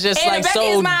saying is just like so. In the back of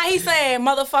his mind, he's saying,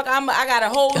 "Motherfucker, I got a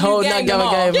whole new game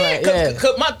tomorrow." Yeah,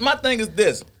 because my thing is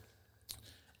this.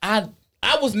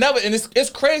 I was never, and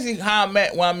it's crazy how I'm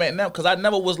at where I'm at now, because I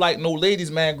never was like no ladies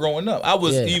man growing up. I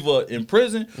was either in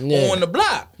prison or on the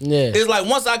block. Yeah. It's like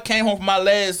once I came home from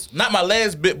not my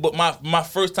last bit, but my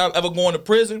first time ever going to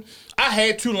prison, I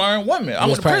had to learn women. I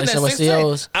was practicing with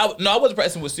COs? I wasn't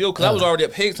practicing with COs because I was already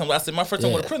at Pig time. I said my first time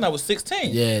going to prison, I was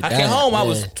 16. I came home, I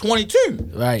was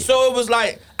 22. Right. So it was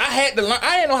like, I had to learn.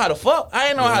 I didn't know how to fuck. I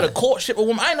didn't know how to courtship a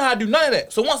woman. I didn't know how to do none of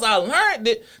that. So once I learned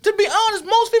it, to be honest,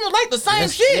 most females like the same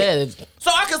shit. Yeah. So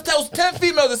I can tell 10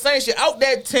 females the same shit. Out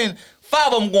that 10,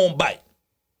 5 of them gonna bite.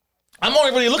 I'm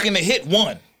only really looking to hit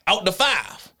 1 out the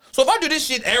 5. So if I do this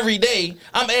shit every day,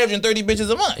 I'm averaging 30 bitches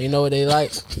a month. You know what they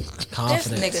like? Confidence.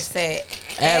 This nigga said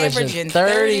averaging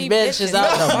 30 bitches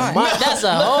out a month. That's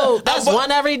a whole. That's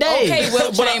one every day. Okay,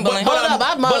 Will Chamberlain. Hold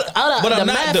up. The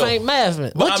math ain't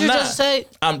math. What you just say?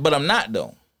 But I'm not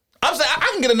though. I'm saying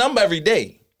I can get a number every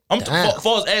day. I'm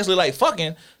far as actually like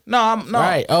fucking. No, I'm not.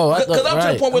 Right. Oh, because I'm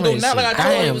to the point where now, like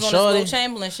I told you, was on Will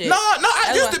Chamberlain shit. No.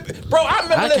 I used to, bro. I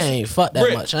remember. I can't fuck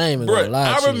that much. I ain't even gonna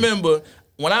lie to you. I remember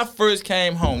when I first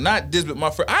came home. Not this, but my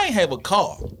first. I ain't have a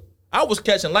car. I was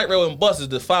catching light rail and buses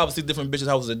to 5 or 6 different bitches'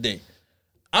 houses a day.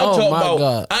 I'm talking about,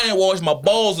 God. I ain't washed my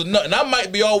balls or nothing. I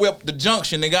might be all the way up the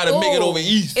junction and gotta make it over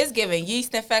east. It's giving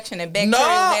yeast infection and bacterial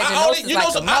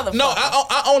vaginosis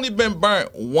I only been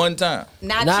burnt one time.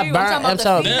 Not you. burnt. I'm talking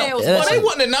about the females. Well, they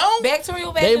wouldn't have known.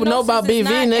 Bacterial vaginosis They would know about BV,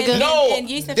 nigga. And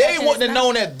yeast They infection wouldn't have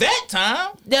known at that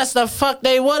time. Yes, the fuck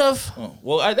they would have.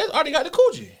 Well, I already got the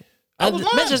coochie.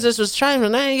 Bitches just was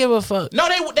training. I ain't give a fuck. No,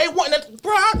 they wouldn't.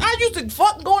 Bro, I used to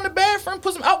fuck go in the bathroom,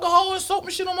 put some alcohol and soap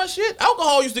and shit on my shit.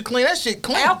 Alcohol used to clean that shit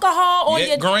clean. Alcohol on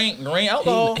your green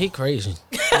alcohol. He crazy.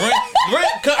 Green,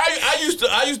 cause I used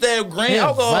to have green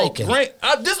alcohol. Viking.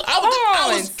 I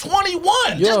was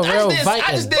 21. You're a real Viking.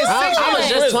 I just did 6 years. I was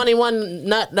just 21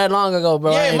 not that long ago,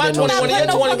 bro. Yeah, my 21. You're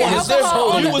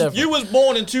 21. You was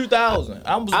born in 2000.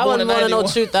 I was born in 91.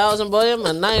 2000, boy. I'm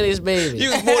a 90s baby.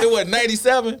 You was born in what?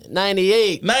 97. 98.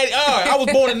 90. All right, I was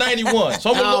born in 91,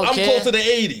 so I'm close to the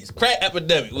 80s. Crack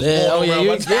epidemic was going around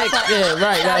my time.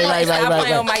 Right. Stop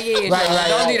playing on my years.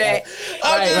 Don't do that.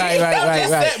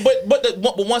 Right.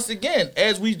 But once again,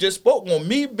 as we just spoke on,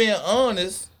 me being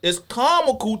honest is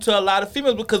comical to a lot of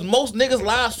females because most niggas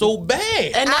lie so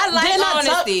bad. And I like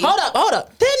honesty. Hold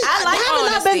up.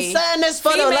 I been saying this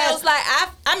for females, the last... like,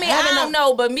 I don't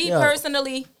know, but me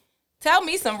personally, tell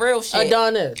me some real shit.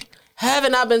 Adonis,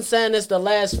 haven't I been saying this the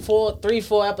last 4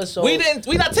 episodes? We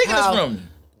not taking this from you.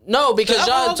 No, because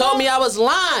y'all told me I was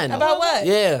lying. About what?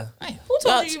 Yeah. Who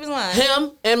told you was lying?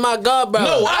 Him and my god brother.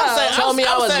 No, I'm saying told me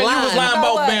I was lying. You was lying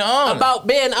about being honest. About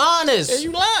being honest. Yeah,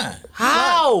 you lying.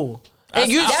 How?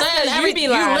 And you saying everything. You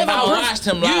be lying. I watched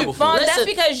him lie before. That's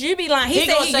because you be lying. He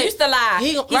said he used to lie.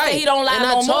 He said he don't lie no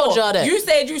more. And I told y'all that. You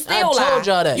said you still lie. I told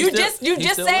y'all that. You just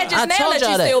said just now that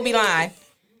you still be lying.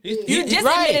 You just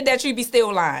admitted that you be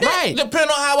still lying. Right. Depending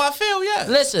on how I feel, yeah.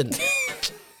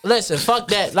 Listen, fuck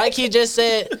that. Like he just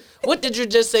said, what did you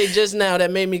just say just now that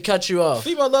made me cut you off?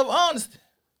 Female love honesty.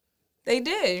 They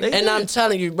did. And I'm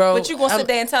telling you, bro. But you gonna sit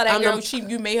there and tell that girl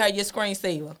you made her your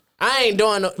screensaver. I ain't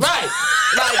doing no... Right.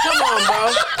 Like, come on,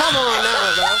 bro. Come on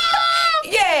now, bro.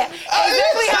 Yeah,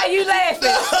 exactly how you laughing.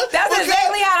 That's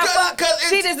exactly how the fuck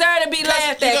she deserved to be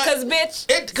laughed at. Cause bitch,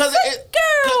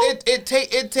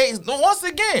 it takes. Once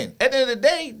again, at the end of the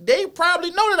day, they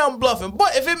probably know that I'm bluffing.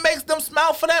 But if it makes them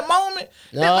smile for that moment,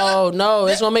 no,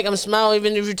 it's gonna make them smile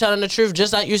even if you're telling the truth.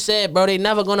 Just like you said, bro, they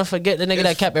never gonna forget the nigga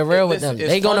that kept it real with them.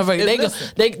 You're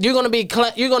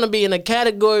gonna be in a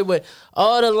category with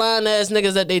all the lying ass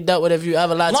niggas that they dealt with if you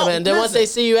ever lied to them. And then once they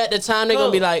see you at the time, they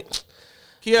gonna be like.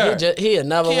 He'll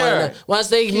never want to. Once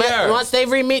they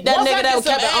re-meet that nigga that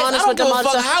kept it honest with them,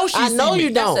 I know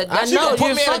you don't. I know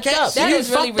you fucked up. You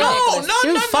fucked up.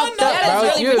 You fucked up,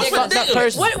 bro. You a fucked up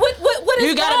person. What is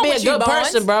you gotta be a good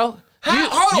person, bro. You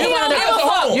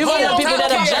one of the people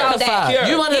that objectify.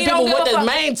 You one of the people with the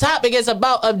main topic is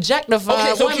about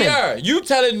objectifying women. Okay, so Kiara, you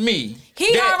telling me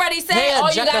he already said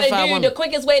all you gotta do, the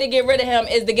quickest way to get rid of him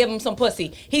is to give him some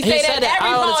pussy. He say that every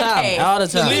podcast. All the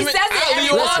time. He says it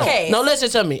every podcast. No, listen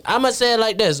to me. I'm gonna say it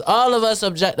like this. All of us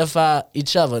objectify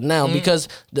each other now because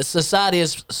the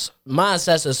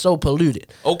mindsets are so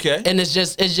polluted. Okay. And it's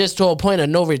just to a point of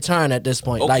no return at this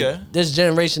point. Okay. Like this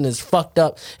generation is fucked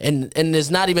up and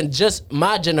it's not even just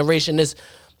my generation, it's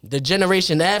the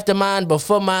generation after mine,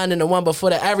 before mine, and the one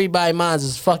before that. Everybody's minds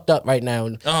is fucked up right now,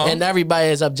 and everybody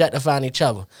is objectifying each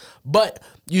other. But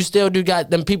you still do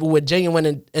got them people with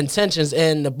genuine intentions,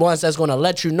 and the ones that's gonna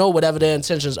let you know whatever their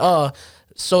intentions are.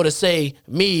 So to say,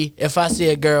 me, if I see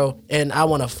a girl and I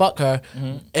want to fuck her,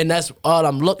 and that's all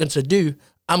I'm looking to do,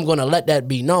 I'm gonna let that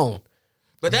be known.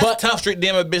 But that's tough street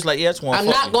damn a bitch like that's one. I'm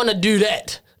not gonna do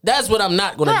that. That's what I'm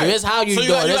not gonna do. It's how you do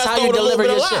it. It's how you deliver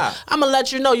your shit. I'm gonna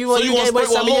let you know you want to give away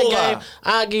some of your game.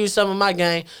 I'll give you some of my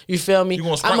game. You feel me?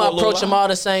 I'm gonna approach them all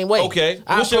the same way. Okay.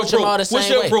 I approach them all the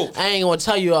same way. I ain't gonna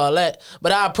tell you all that,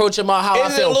 but I approach them all how I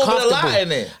feel comfortable. Is there a little bit of lie in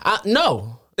there?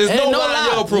 No. There's no lie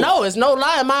in your approach. No, it's no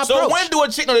lie in my approach. So when do a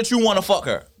chick know that you want to fuck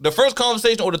her? The first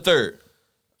conversation or the third?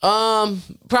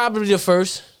 Probably the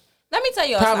first. Let me tell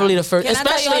you probably the first,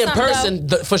 especially in person.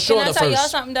 For sure, the first. Can I tell y'all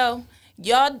something though?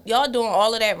 Y'all doing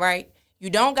all of that right. You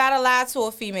don't gotta lie to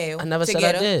a female. I never said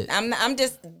I did. I'm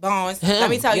just Bones. Let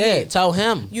me tell you. Yeah, tell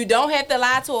him. You don't have to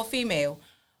lie to a female.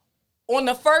 On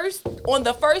the first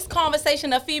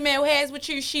conversation a female has with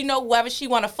you, she know whether she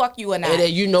want to fuck you or not.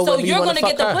 And you know, so you're gonna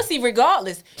get the pussy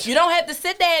regardless. You don't have to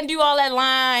sit there and do all that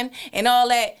line and all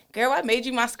that. Girl, I made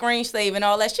you my screensaver and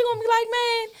all that. She gonna be like,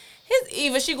 man,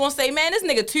 either she gonna say, man, this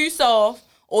nigga too soft,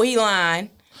 or he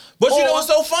lying. But you know what's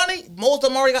so funny? Most of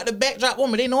them already got the backdrop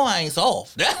woman. They know I ain't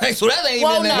soft. That ain't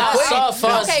even not soft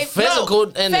for physical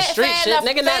in the street shit.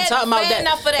 Nigga not talking about that.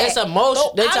 It's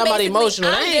emotion. They talking about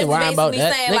emotional. They ain't worrying about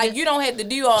that. Saying, like, you don't have to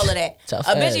do all of that.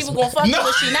 A bitch even gonna fuck you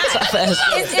when she not.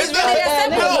 It's really that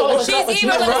simple. She's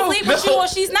either gonna sleep with you or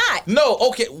she's not. No,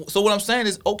 okay. So what I'm saying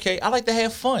is, okay, I like to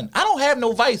have fun. I don't have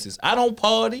no vices. I don't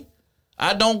party.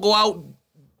 I don't go out.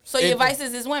 So your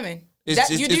vices is women.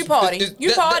 You do party.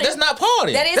 You party. That's not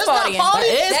party. That is partying. That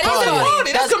is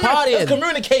partying. That's partying. That's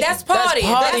communication. That's partying.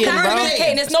 That's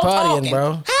communicating. There's no talking,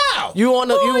 bro. How? You on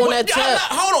that tip?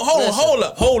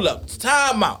 Hold up.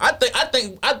 Time out.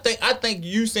 I think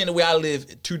you saying the way I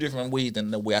live 2 different ways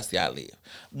than the way I say I live.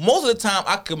 Most of the time,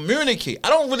 I communicate. I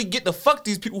don't really get to fuck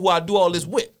these people who I do all this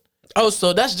with. Oh,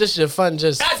 so that's just your fun,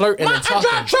 just flirting and talking.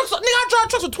 I drive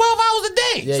trucks for 12 hours a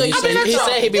day. Yeah, so he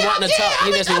said he be wanting to talk.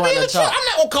 He just be wanting to talk. I'm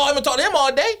not gonna call him and talk to him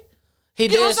all day. He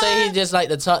did say he just like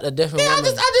to talk to different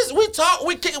women. We talk.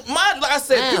 We kick. Like I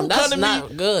said, damn, that's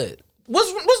not good. What's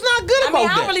not good about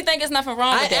that? I don't really think it's nothing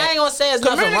wrong with that. I ain't gonna say it's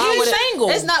nothing wrong with it.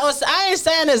 It's not. I ain't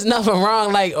saying there's nothing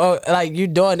wrong, like you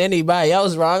doing anybody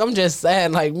else wrong. I'm just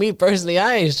saying, like, me personally,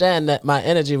 I ain't sharing that my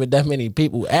energy with that many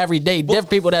people every day. Different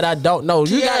people that I don't know.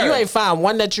 You ain't find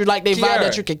one that you like they vibe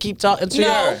that you can keep talking to.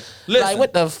 No. Listen, like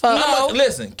what the fuck? I'm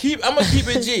gonna keep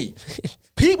it G.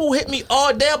 People hit me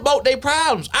all day about their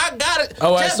problems. I got it.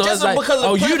 Oh, just so it's like,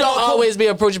 you don't always be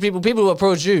approaching people. People will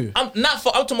approach you. I'm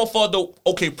talking about for though.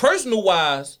 Okay, personal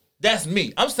wise, that's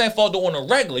me. I'm saying for though on a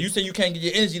regular. You say you can't get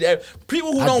your energy there.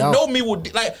 People who don't know me will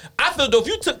like. I feel though if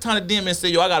you took time to DM and say,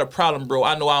 yo, I got a problem, bro.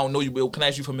 I know I don't know you, but can I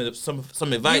ask you for some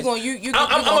advice? I'm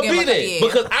gonna be there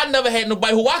because I never had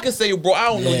nobody who I can say, yo, bro, I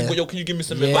don't know you, but yo, can you give me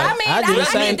some advice? Well, I do the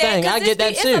same thing. I get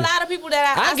that too. It's a lot of people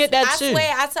that I get that too.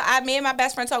 I swear, me and my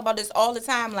best friend talk about this all the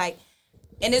time. Like,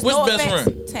 and it's no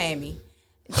offense, Tammy.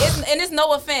 It's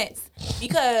no offense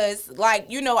because, like,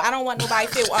 you know, I don't want nobody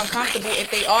to feel uncomfortable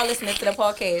if they are listening to the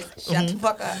podcast. Shut the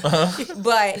fuck up.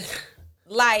 But,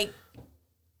 like,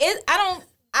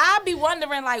 I be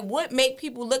wondering, like, what make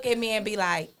people look at me and be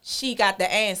like, she got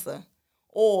the answer.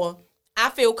 Or I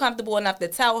feel comfortable enough to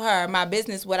tell her my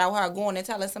business without her going and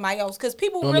telling somebody else. Because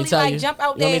people really, like, jump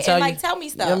out there and, like, tell me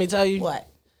stuff. Let me tell you? What?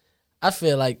 I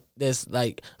feel like this,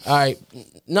 like, all right,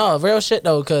 no, real shit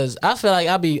though, because I feel like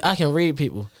I can read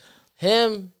people.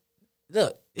 Him,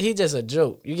 look, he just a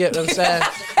joke. You get what I'm saying?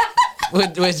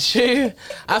 with you,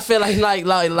 I feel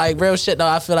like real shit though.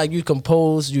 I feel like you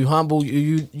composed, you humble,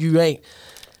 you ain't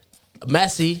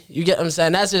messy. You get what I'm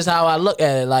saying? That's just how I look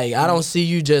at it. Like, I don't see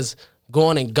you just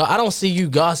going and I don't see you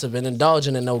gossiping,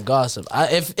 indulging in no gossip.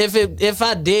 If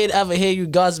I did ever hear you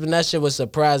gossiping, that shit would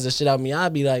surprise the shit out of me.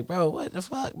 I'd be like, bro, what the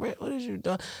fuck, bro? What is you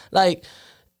doing? Like,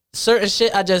 certain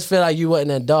shit, I just feel like you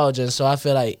wasn't indulging. So I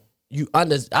feel like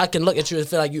I can look at you and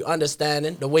feel like you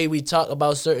understanding the way we talk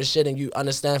about certain shit and you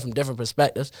understand from different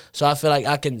perspectives. So I feel like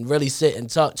I can really sit and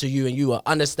talk to you and you will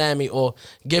understand me or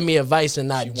give me advice and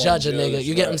not judge a nigga.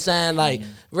 You get what I'm saying? Like,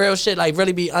 real shit, like,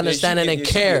 really be understanding and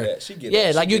care.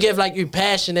 Like, you give, like, you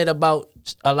passionate about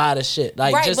a lot of shit.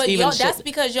 Like, right, just but even shit. That's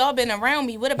because y'all been around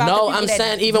me. What about no, the people I'm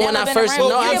saying even when I first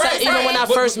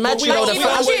met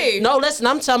you. No, listen,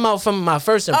 I'm talking about from my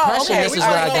first impression. This is where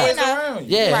I got.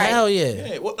 Yeah, hell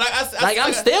yeah. Like,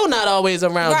 I'm still not always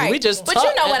around you. We just talk. But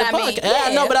you know what I mean. Yeah,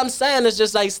 I know, but I'm saying it's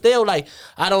just like still like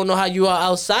I don't know how you are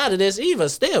outside of this either.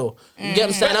 Still, you get what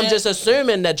I'm saying? I'm just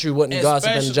assuming that you wouldn't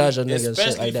gossip and judge a nigga and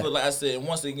shit like that. Like I said,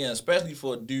 once again, especially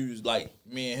for dudes like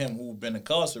me and him who've been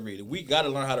incarcerated, we got to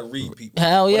learn how to read people.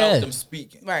 Hell yeah. Without them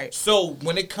speaking. Right. So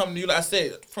when it comes to you, like I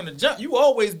said, from the jump, you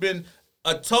always been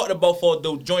talked about for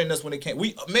though joining us when it came.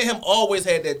 Me and him always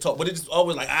had that talk, but it's just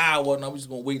always like, well, no, we're just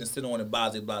gonna wait and sit on and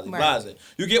blase.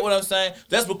 You get what I'm saying?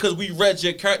 That's because we read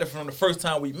your character from the first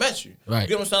time we met you. Right. You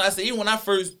get what I'm saying? I said, even when I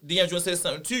first DM'd you and said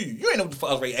something to you, you ain't know what the fuck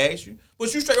I was ready to ask you.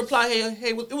 But you straight reply, hey,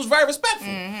 it was very respectful.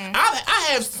 Mm-hmm. I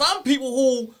have some people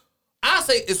who I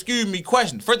say, excuse me,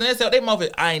 question. First thing they say, they mouth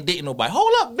is, I ain't dating nobody.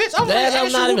 Hold up, bitch. I'm gonna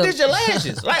ask you who did your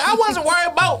lashes. Like, I wasn't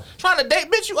worried about trying to date.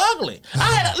 Bitch, you ugly. I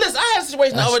had a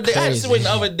situation the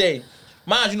other day.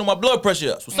 Mind you, know my blood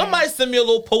pressure up. So somebody sent me a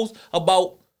little post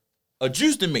about a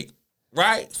juice to make,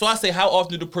 right? So I say, how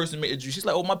often do the person make the juice? She's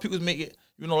like, oh, my people make it,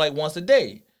 like once a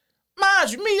day.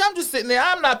 Mind you, me, I'm just sitting there.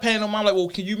 I'm not paying no mind. I'm like, well,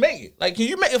 can you make it? Like, can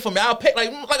you make it for me? I'll pay like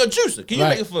a juicer. Can you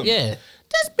make it for me? Yeah.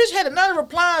 This bitch had another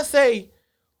reply and say,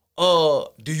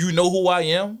 do you know who I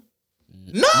am?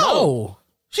 No.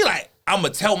 She like, I'm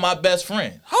gonna tell my best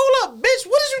friend. Hold up, bitch.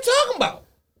 What is you talking about?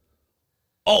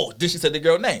 Oh, then she said the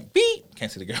girl name. Beep.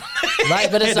 Can't say the girl name.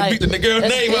 Right, but it's like beat the girl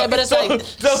name. Yeah, but it's like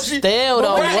still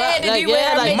though. What? Like,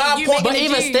 yeah, like my point. But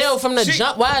even still from the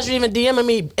jump, why is you even DMing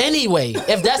me anyway?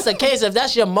 If that's the case, if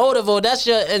that's your motive or that's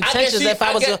your intentions,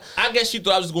 I guess she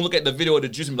thought I was gonna look at the video of the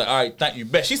juice and be like, all right, thank you,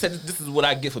 bet. She said this is what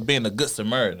I get for being a good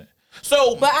Samaritan.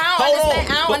 So, but I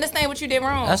don't understand what you did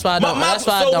wrong. That's why I don't. That's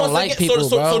why I don't like people,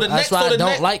 bro. That's why I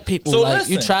don't like people. Like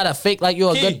you try to fake like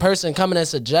you're a good person, coming and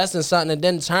suggesting something, and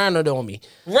then turn it on me.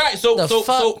 Right. So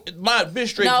my bitch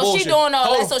straight bullshit. No, she doing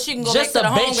all that so she can go back to the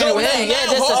home. Yeah,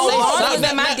 just to say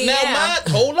something. Now,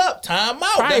 hold up, time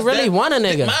out. Probably really want a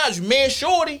nigga. Mind you, man,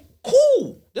 shorty,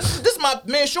 cool. This my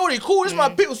man, shorty, cool. This my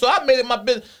people. So I made it my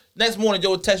business. Next morning,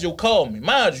 your text, you'll call me.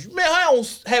 Mind you, man, I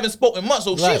haven't spoken much,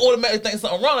 so she automatically thinks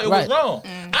something wrong. Like it was wrong.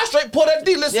 I straight pulled that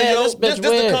D. Listen, this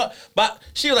the but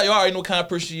she was like, you already know what kind of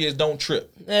person she is. Don't trip.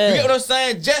 Yeah. You get what I'm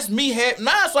saying? Just me had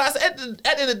mine. So I said, at the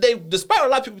end of the day, despite a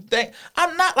lot of people think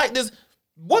I'm not like this.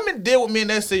 Women deal with me and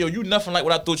they say, yo, you nothing like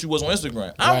what I thought you was on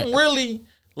Instagram. I'm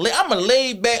I'm a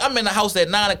laid back. I'm in the house at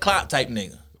 9 o'clock type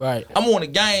nigga. Right. I'm on the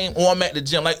game or I'm at the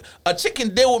gym. Like, a chick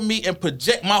can deal with me and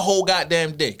project my whole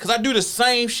goddamn day. Because I do the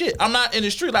same shit. I'm not in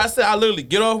the street. Like I said, I literally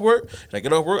get off work. And I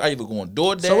get off work, I either go on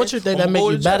DoorDash. So what you think that make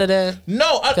you better than?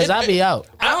 No. Because I be out.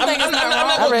 I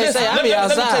be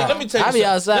outside. Let me tell you I be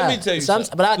outside. Let me tell you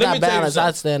something. But I got balance.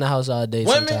 I stay in the house all day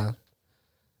sometimes.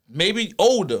 Maybe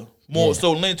older. More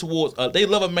so lean towards they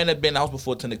love a man that been in the house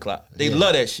before 10 o'clock. They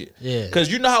love that shit. Yeah.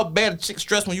 Cause you know how bad a chick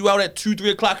stress when you out at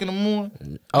 2-3 o'clock in the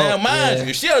morning. Now mind you,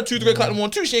 if she out at 2-3 o'clock in the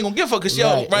morning too, she ain't gonna give a fuck cause she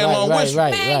out right along with you.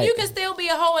 Man, you can still be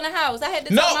a hoe in the house. I had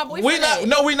to tell my boyfriend.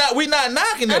 We not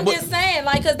knocking that. I'm just saying,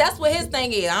 like, cause that's what his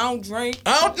thing is. I don't drink.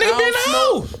 I don't be in the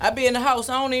house. I be in the house.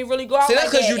 I don't even really go out. See,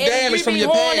 that's cause you damaged from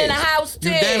your past. In the house too.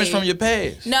 You damaged from your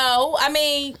past. No, I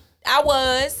mean, I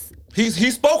was. He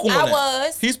spoke on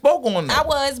that. He spoke on that. I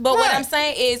was, but what I'm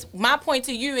saying is, my point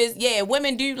to you is,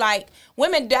 women do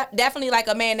definitely like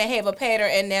a man that have a pattern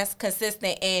and that's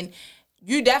consistent. And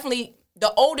you definitely,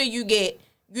 the older you get,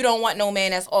 you don't want no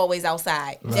man that's always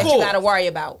outside that you got to worry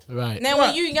about. Right. Now,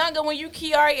 when you younger, when you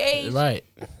Kiari age, right.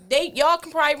 Y'all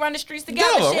can probably run the streets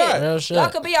together. Right. Y'all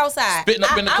could be outside. Spitting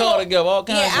up in the car together, all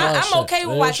kinds of shit. I'm okay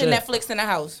with watching Netflix in the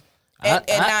house. But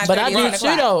I do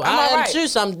too though. I am too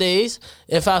some days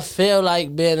if I feel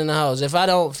like being in the house. If I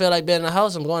don't feel like being in the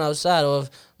house, I'm going outside. Or if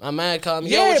my man comes,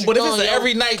 but if it's an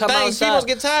every night thing, people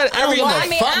get tired every night.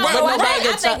 Nobody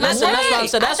get tired. Listen, that's what I'm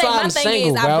saying. That's why I'm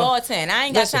single, bro. I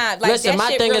ain't got time. Listen,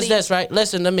 my thing is this, right?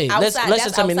 Listen to me.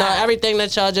 Listen to me. No, everything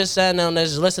that y'all just said now,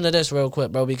 just listen to this real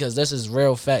quick, bro, because this is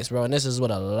real facts, bro, and this is what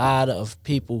a lot of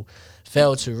people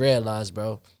fail to realize,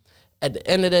 bro. At the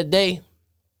end of the day,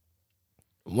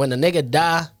 when a nigga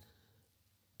die,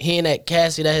 he ain't at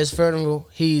Cassie at his funeral,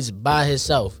 he's by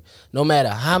himself. No matter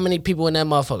how many people in that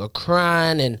motherfucker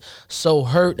crying and so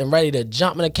hurt and ready to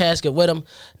jump in the casket with him,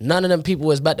 none of them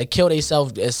people is about to kill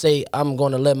themselves and say, I'm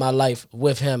going to live my life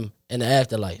with him in the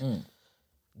afterlife.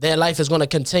 Their life is going to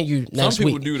continue next week.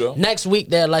 Some people do, though. Next week,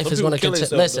 their life is going to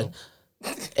continue. Listen.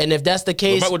 And if that's the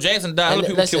case, Michael Jackson died. Other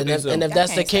people killed themselves. And if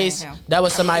that's the case, that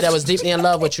was somebody that was deeply in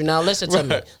love with you. Now listen to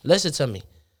me. Listen to me.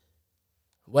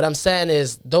 What I'm saying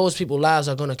is those people's lives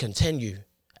are going to continue.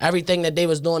 Everything that they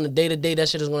was doing the day-to-day, that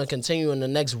shit is going to continue in the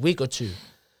next week or two.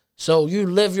 So you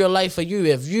live your life for you.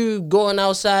 If you going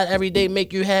outside every day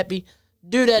make you happy,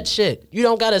 do that shit. You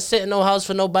don't got to sit in no house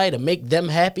for nobody to make them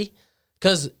happy.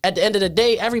 Because at the end of the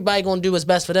day, everybody going to do what's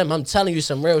best for them. I'm telling you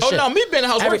some real shit. Oh, no, me being in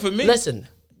the house work for me. Listen.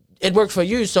 It worked for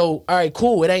you, so all right,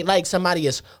 cool. It ain't like somebody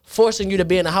is forcing you to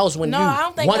be in the house when you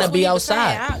want to be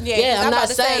outside. I'm not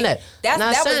saying that.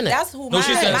 That's who my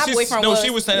boyfriend was. No,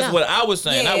 she was saying that's what I was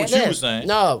saying, not what you were saying.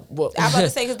 No, I was about to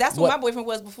say because that's who my boyfriend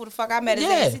was before the fuck I met his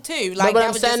ass too. Like, but what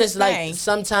I'm saying is like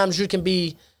sometimes you can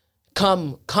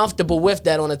become comfortable with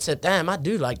that on a tip. Damn, I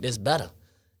do like this better.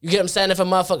 You get what I'm saying? If a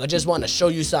motherfucker just want to show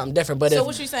you something different, but so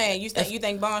what you saying? You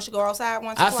think Bond should go outside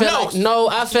once? I feel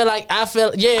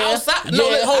outside.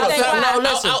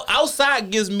 Listen. Outside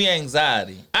gives me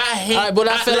anxiety. I hate. All right, but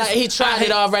I feel like he tried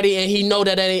it already, and he know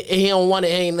that he don't want it.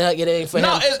 It ain't for him.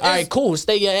 All right, cool.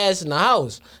 Stay your ass in the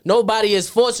house. Nobody is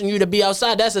forcing you to be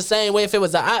outside. That's the same way. If it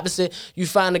was the opposite, you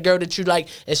find a girl that you like,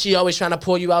 and she always trying to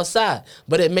pull you outside,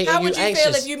 but it making you anxious. How would you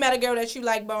feel if you met a girl that you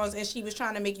like, Bones, and she was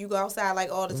trying to make you go outside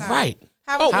like all the time? Right.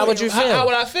 How would you feel? How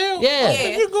would I feel?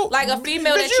 Yeah. You go, like a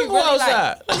female that you go really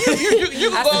outside. You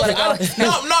can go outside.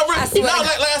 No, really. No, like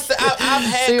I said, I've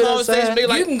had conversations.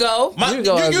 Like, you can go. You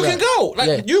can go.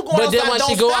 Like, you go outside, but then when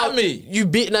she go out, me. You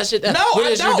beating that shit. No,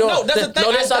 I don't. No, that's the thing.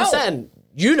 No, that's what I'm saying.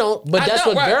 You don't, but that's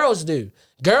what girls do.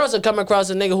 Girls are coming across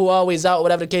a nigga who always out,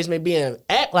 whatever the case may be, and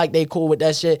act like they cool with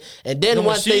that shit. And then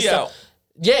once they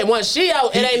Yeah, once she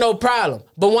out, it ain't no problem.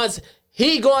 But once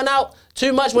he going out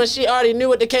too much, when she already knew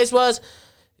what the case was,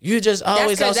 you just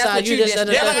always outside. You just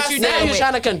now you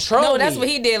trying to control me. No, that's what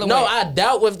he dealing with. No, I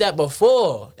dealt with that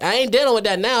before. I ain't dealing with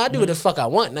that now. I do what the fuck I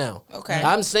want now. Okay.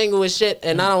 I'm single as shit,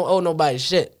 and I don't owe nobody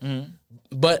shit.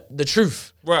 But the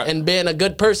truth. Right. And being a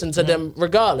good person to them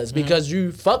regardless. Because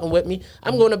you fucking with me,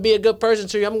 I'm going to be a good person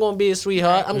to you. I'm going to be a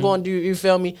sweetheart. I'm going to do, you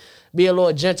feel me, be a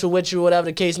little gentle with you, whatever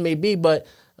the case may be. But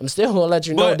I'm still going to let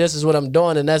you know this is what I'm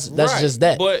doing, and that's just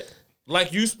that. But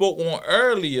like you spoke on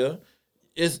earlier,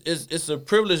 it's a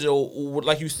privilege, or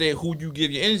like you said, who you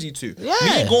give your energy to.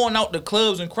 Yeah. Me going out the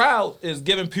clubs and crowds is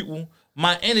giving people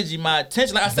my energy, my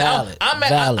attention. Like I said,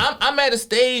 I'm at a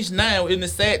stage now, in the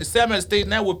sad to say I'm at a stage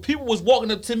now where people was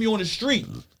walking up to me on the street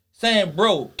saying,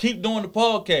 bro, keep doing the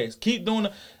podcast, keep doing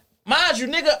the... Mind you,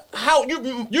 nigga, how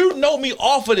you know me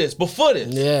off of this, before this.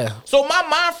 Yeah. So my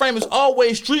mind frame is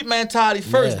always street mentality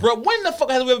first, bro. When the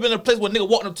fuck has we ever been in a place where a nigga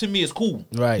walking up to me is cool?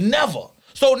 Right. Never.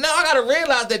 So now I gotta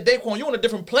realize that Daquan, you on a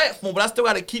different platform, but I still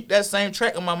gotta keep that same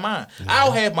track in my mind.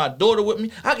 I'll have my daughter with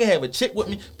me. I can have a chick with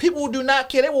me. People who do not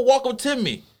care, they will walk up to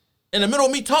me in the middle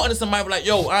of me talking to somebody, like,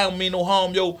 yo, I don't mean no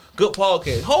harm, yo, good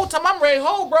podcast. Whole time I'm ready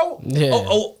home, bro.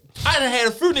 Yeah. I done had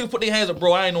a few niggas put their hands up,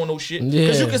 bro, I ain't on no shit.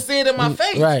 Because you can see it in my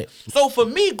face. Right. So for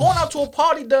me, going out to a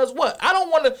party does what? I don't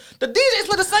want to... The DJs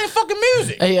play the same fucking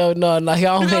music. Hey, yo, no, like,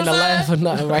 I don't mean to laugh or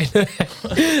nothing right now.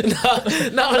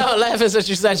 no, laughing since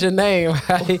you said your name,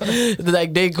 right?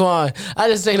 Like, Daquan. I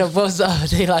just seen a post the other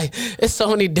day, like, it's so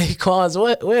many Daquans.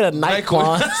 Where the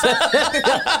Nightquans?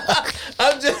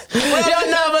 I'm just...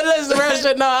 But listen, real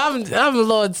shit, no, I'm a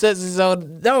little tipsy, so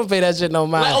don't pay that shit no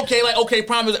mind.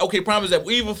 Promise that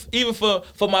even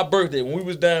for my birthday when we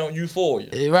was down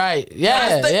Euphoria. Right.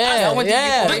 Yeah. This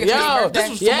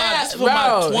was for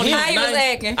my 29th. He was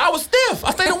acting. I was stiff.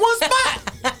 I stayed in one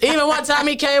spot. Even one time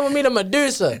he came with me to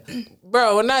Medusa.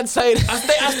 Bro, when I say that,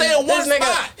 I stay in one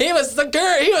spot. He was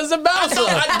secure. He was the bouncer.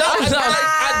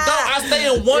 I stay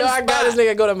in one spot. I got this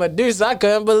nigga go to Medusa. I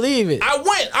couldn't believe it. I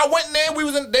went in there.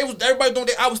 Everybody doing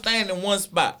that. I was standing in one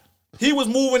spot. He was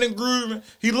moving and grooving.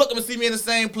 He looked up and see me in the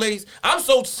same place. I'm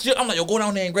so shit. I'm like, yo, go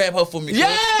down there and grab her for me. Yeah.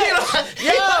 He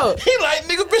like,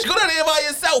 nigga, bitch, go down there by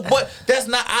yourself. But that's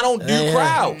not, I don't do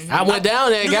crowds. I went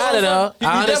down there and got it, though.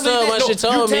 I understood what she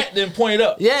told me. You tapped and pointed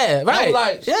up. Yeah, right.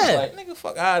 Like, nigga,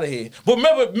 fuck out of here. But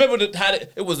remember how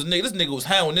it was a nigga. This nigga was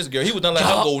hounding this girl. He was not letting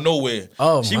her go nowhere.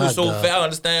 Oh, she was so fat. I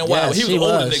understand why. Yeah, he was an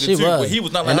older nigga too, but he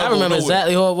was not letting her go nowhere. And I remember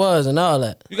exactly who it was and all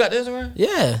that. You got this around?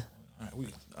 Yeah. All right, we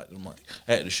got the money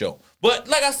at the show. But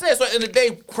like I said, so at the end of the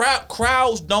day,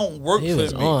 crowds don't work for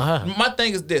me. My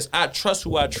thing is this: I trust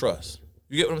who I trust.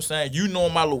 You get what I'm saying? You know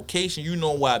my location. You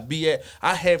know where I be at.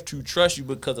 I have to trust you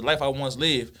because the life I once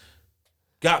lived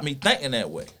got me thinking that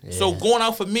way. Yeah. So going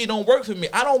out for me don't work for me.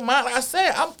 I don't mind. Like I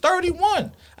said, I'm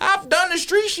 31. I've done the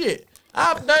street shit.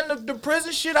 I've done the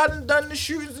prison shit. I done the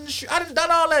shootings in the street. I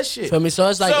done all that shit. For me, so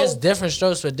it's like it's different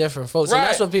strokes for different folks. Right. And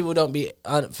that's what people don't be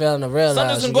failing to realize. Some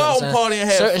doesn't go out and party and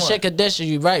have certain fun. shit condition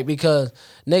you right because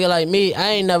nigga like me,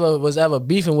 I ain't never was ever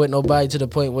beefing with nobody to the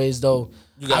point where as though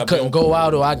I couldn't go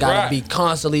out or I gotta be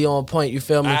constantly on point. You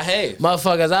feel me? I have.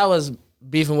 Motherfuckers, I was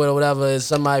beefing with or whatever is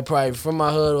somebody probably from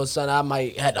my hood or something. I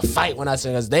might had to fight when I say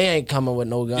because they ain't coming with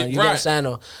no gun. You know what I'm saying?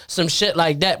 Or some shit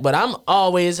like that. But I'm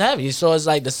always heavy, so it's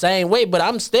like the same way. But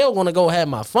I'm still gonna go have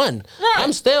my fun. Right.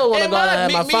 I'm still gonna go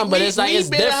have my fun. But it's like it's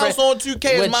different. On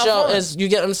 2K with you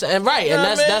get what I'm saying? Right, you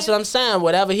and that's what I'm saying.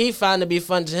 Whatever he find to be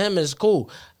fun to him is cool.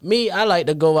 Me, I like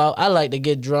to go out. I like to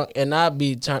get drunk, and I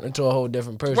be turned into a whole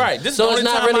different person. Right. So it's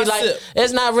not really like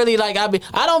it's not really like I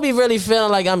don't be really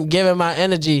feeling like I'm giving my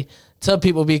energy to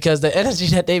people because the energy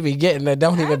that they be getting that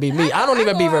don't even be me. I don't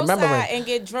even be remembering. And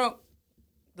get drunk,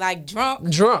 like drunk.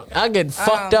 I get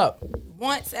fucked up.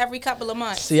 Once every couple of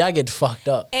months. See, I get fucked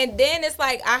up. And then it's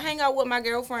like I hang out with my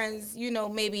girlfriends,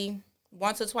 maybe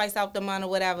once or twice out the month or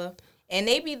whatever. And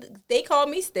they call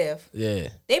me stiff. Yeah.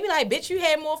 They be like, bitch, you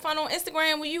had more fun on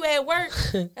Instagram when you at work.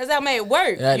 As I'm at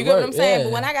work. You get what I'm saying? Yeah.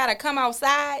 But when I gotta come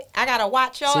outside, I gotta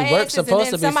watch y'all asses and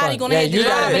then somebody gonna have to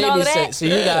drive and all of that. See,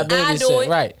 you got babysit.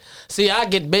 Right. See, I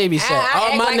get babysat.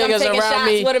 All my niggas around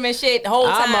me. With them and shit the whole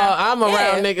time. I'm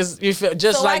around niggas, you feel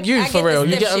just so like you for real.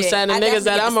 You get what I'm saying? The niggas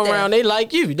that I'm around, they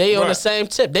like you. They on the same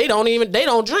tip. They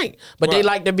don't drink, but they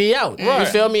like to be out. You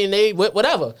feel me? And they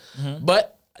whatever.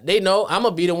 But they know I'm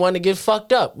gonna be the one to get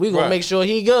fucked up. We gonna make sure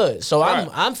he good. So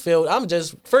I'm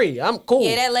just free. I'm cool.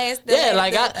 Yeah, the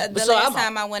last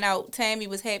time I went out, Tammy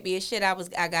was happy as shit.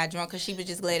 I got drunk because she was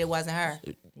just glad it wasn't her.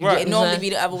 It normally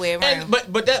be the other way around.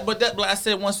 But that I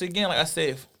said once again, like I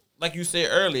said, like you said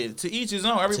earlier, to each his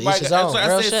own. Everybody each his own. So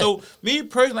I said, so me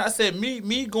personally, I said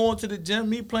me going to the gym,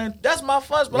 me playing, that's my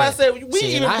fun. But I said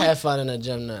I have fun in the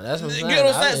gym now. That's what I'm saying. You know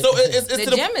what I'm saying? So it's the to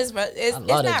the gym is it's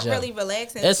not really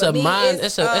relaxing. It's a mind.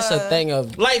 It's a thing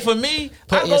of like for me,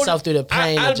 putting yourself through the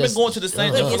pain. I've been going to the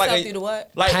same gym for like through the what?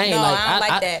 Like pain. No, I don't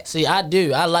like that. See, I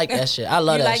do. I like that shit. I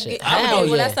love that shit. Hell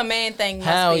yeah. That's a man thing.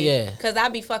 Hell yeah. Because I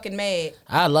be fucking mad.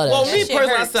 I love that. Well, shit. me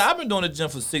personally, I said I've been doing the gym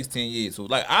for 16 years. So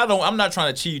like I'm not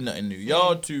trying to achieve nothing new.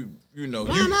 Y'all too. You know,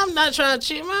 I'm not trying to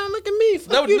cheat, man. Look at me.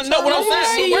 No, what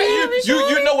I'm saying.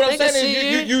 You know what I'm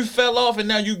saying. You fell off and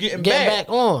now you getting back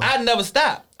on. I never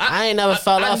stopped. I ain't never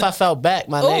fell off. I fell back,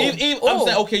 my nigga. I'm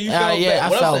saying, okay, you fell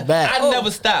back. I fell back. I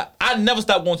never stopped. I never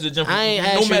stopped going to the gym.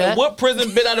 No matter what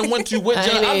prison bit I done went to, what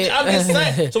gym. I'm just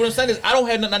saying. So what I'm saying is, I don't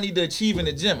have nothing I need to achieve in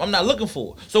the gym. I'm not looking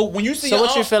for. So when you see, so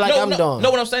what you feel like I'm doing?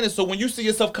 No, what I'm saying is, so when you see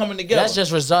yourself coming together, that's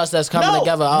just results that's coming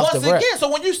together off the rip. Once again,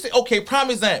 so when you see, okay, prime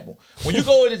example, when you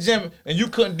go to the gym and you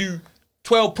couldn't do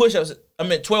 12 push-ups,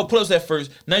 12 push-ups at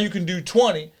first, now you can do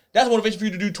 20. That's motivation for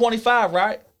you to do 25,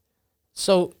 right?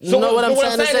 So what I'm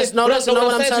saying is, what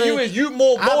I'm telling you is you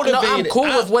more motivated. I'm cool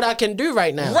with what I can do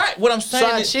right now. Right, what I'm saying.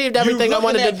 So I achieved everything I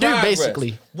wanted to do,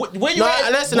 basically. When you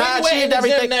achieved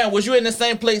everything. Now, was you in the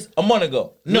same place a month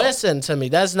ago? No. Listen to me.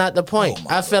 That's not the point.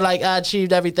 I feel like I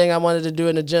achieved everything I wanted to do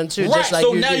in the gym too, just like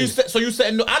so you now do. You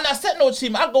said no. I'm not setting no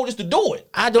achievement. I go just to do it.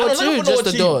 I do it too, just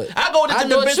to do it. I go to the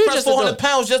gym and bench press 400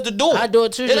 pounds just to do it. I do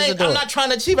it too, just to do it. I'm not trying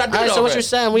to achieve. I do it. So what you're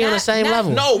saying? We on the same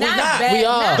level? No, we're not. We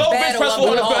are. Go bench press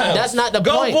 400 pounds. That's not the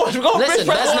point. Listen,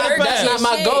 that's not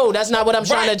my goal. That's not what I'm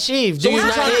trying to achieve. Do you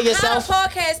not hear yourself? How the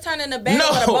podcast turning the bat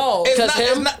with a ball? Because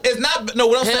it's not. No,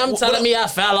 what I'm saying. Him telling me I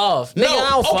fell off. Nigga, I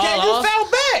don't fall off. Okay, you fell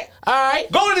back. All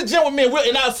right. Go to the gym with me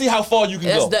and I'll see how far you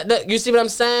can go. You see what I'm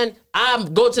saying? I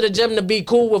go to the gym to be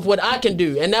cool with what I can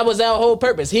do. And that was our whole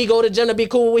purpose. He go to the gym to be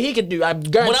cool with what he can do. I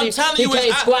guarantee he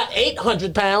can't squat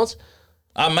 800 pounds.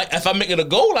 If I make it a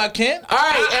goal, I can. All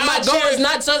right, and my goal is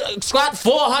not to squat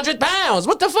 400 pounds.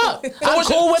 What the fuck? I'm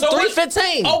cool with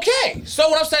 315. Okay, so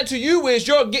what I'm saying to you is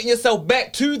you're getting yourself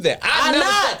back to that.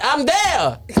 I'm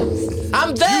there.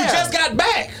 I'm there. You just got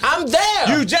back. I'm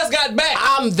there. You just got back.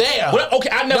 I'm there. Well, okay,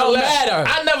 I never Don't left. matter.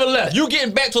 I never left. You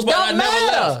getting back to us, but I never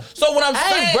left. So what I'm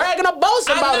saying, I ain't bragging or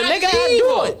boasting about it, nigga. I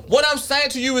do it. What I'm saying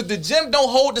to you is the gym don't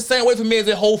hold the same way for me as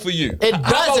it hold for you. It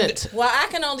doesn't. Well, I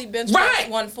can only bench press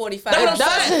 145. It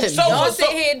doesn't. Don't sit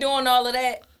here doing all of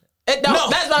that. That's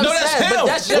what I'm saying. But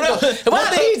that's just why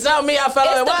did he tell me I fell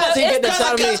off? Why is he getting to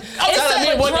tell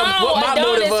me what my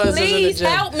motive was in the gym?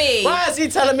 Help me. Why is he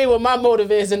telling me what my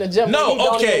motive is in the gym?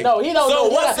 No, okay. He don't know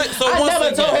what I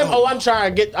never told him,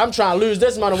 I'm trying to lose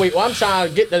this amount of weight, or I'm trying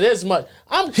to get to this much.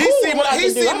 I'm cool. He see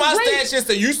my stats and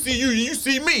say, you see you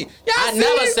see me. Yeah, I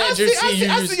never said you see you.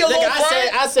 I see your little frame.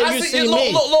 I said you see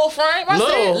me. Little frame.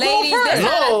 Ladies, that's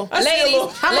how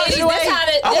the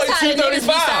niggas be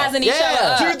sizing each other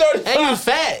up. 235. And you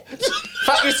fat.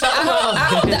 Fuck you talking about. I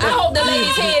hope the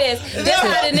ladies hear this. That's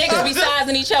how the niggas be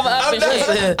sizing each other up and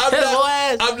shit.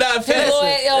 I'm not fat. I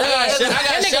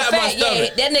got shot in my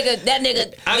stomach. That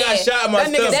nigga. I got shot in my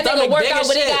stomach. That nigga work out,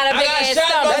 but he got a big ass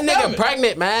stomach. That nigga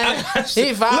pregnant, man.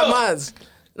 He 5 months.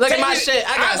 Look at my shit.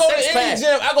 I got 6 packs.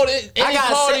 I go to any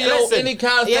cardio, any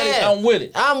calisthenics. I'm with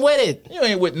it. I'm with it. You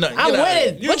ain't with nothing. I'm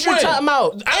with it. What you talking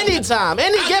about? Anytime,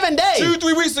 any given day.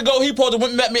 2-3 weeks ago, he supposed to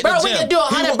met me at the gym. Bro, we can do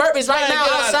 100 burpees right now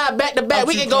outside back to back.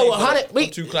 We can go 100. I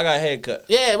got a haircut.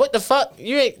 Yeah, what the fuck?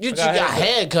 You got a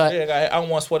haircut. Yeah, I don't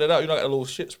want to sweat it out. You know, I got a little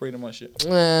shit sprayed in my shit.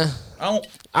 I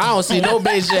don't see no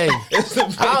Beijing.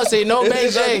 I don't see no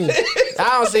Beijing. I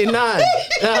don't see none.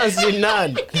 I don't see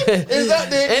none. And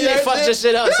they fucked your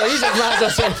shit up, so you just might as well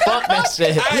say fuck that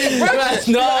shit. Ain't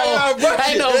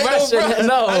no brushing.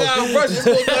 No. I got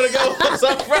brushing. It's gonna go. What's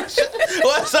up, brushing?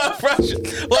 What's up,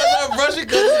 brushing?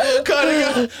 Cause it's gonna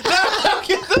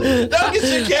go. Don't get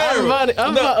your camera.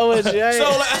 I'm fucking with you. So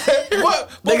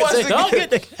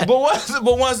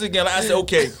but once again, like I said,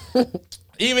 okay.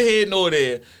 Even here nor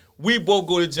there, we both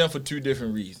go to the gym for 2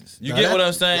 different reasons. You get what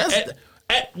I'm saying?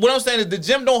 What I'm saying is the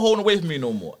gym don't hold away from me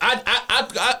no more.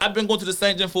 I've been going to the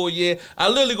same gym for a year. I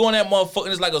literally go in that motherfucker.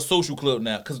 It's like a social club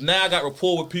now. Because now I got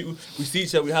rapport with people. We see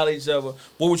each other. We holler at each other.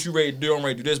 What you ready to do? I'm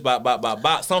ready to do this.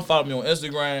 Bop. Some follow me on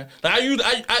Instagram.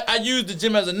 Like I use the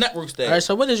gym as a network stage. All right,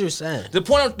 so what is you saying? The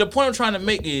point I'm trying to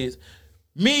make is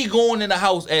me going in the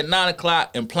house at 9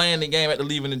 o'clock and playing the game after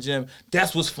leaving the gym,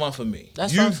 that's what's fun for me.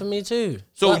 That's fun for me too.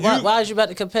 So why is you about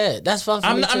to compare? That's fun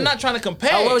for me too. I'm not trying to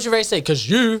compare. Oh, what was you ready to say? Because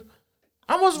you...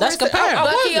 That's compared.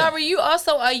 But Kiara, you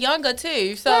also are younger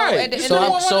too. So, right. So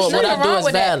what I do is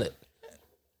valid.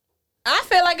 I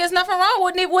feel like there's nothing wrong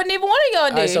with what neither one of y'all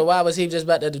did. All right, so why was he just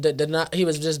about to he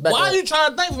was just about Why to... are you trying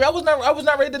to think for me? I was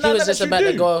not ready to deny that. He was just about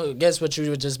to go against what you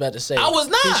were just about to say. I was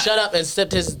not. He shut up and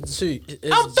sipped his suit.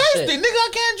 I'm thirsty, nigga. I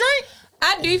can't drink.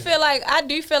 I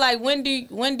do feel like when do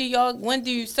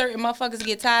certain motherfuckers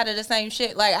get tired of the same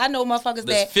shit? Like I know motherfuckers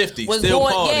That's that 50, was still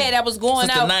going partying. that was going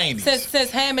Since out the 90s.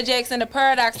 since Hammer Jacks and the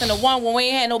Paradox and the one when we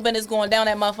ain't had no business going down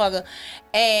that motherfucker,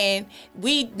 and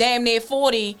we damn near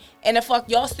 40 and the fuck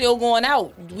y'all still going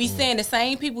out. We seeing the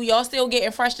same people, y'all still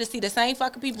getting fresh to see the same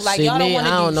fucking people. Like see, y'all don't want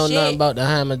to do shit. I don't know nothing about the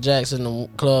Hammer Jacks and the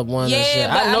Club One and shit.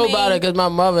 but I know about it because my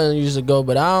mother used to go,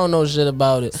 but I don't know shit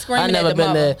about it. Screaming I never at the been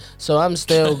mother. there, so I'm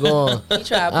still going. He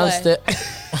tried to I'm play. still.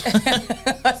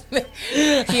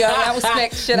 Yo, I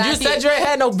respect shit. You said you ain't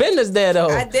had no business there though.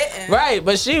 I didn't. Right,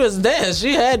 but she was there.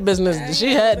 She had business.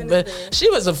 She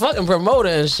was a fucking promoter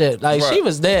and shit. Like she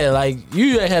was there. Like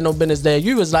you ain't had no business there.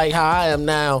 You was like how I am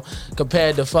now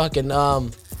compared to fucking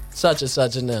such and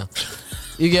such and now.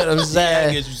 You get what I'm saying?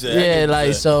 I get you saying. Yeah,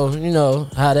 like so you know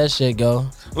how that shit go.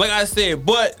 Like I said,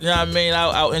 but you know what I mean.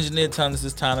 Our engineer telling us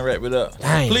it's time to wrap it up.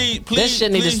 Dang. Please, This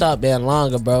shit need to stop being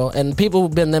longer, bro. And people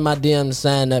who've been in my DMs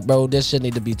saying that, bro, this shit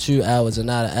need to be 2 hours and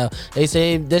not an hour. They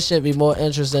say this shit be more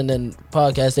interesting than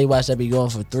podcasts. They watch that be going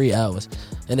for 3 hours.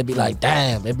 And it'd be like,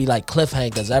 damn, it'd be like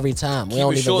cliffhangers every time. We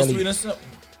don't Keep it even short, really... sweet, and simple.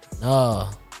 No.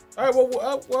 All right,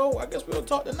 well, I guess we'll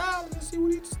talk to Niles and see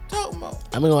what he's talking about.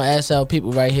 I'm going to ask our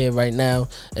people right here, right now,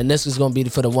 and this is going to be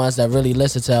for the ones that really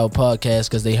listen to our podcast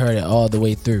because they heard it all the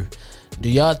way through. Do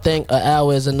y'all think an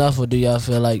hour is enough, or do y'all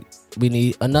feel like we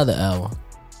need another hour?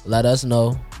 Let us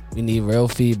know. We need real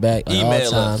feedback at all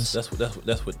Email times. us.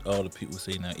 That's what all the people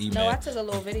say now. Email. No, I took a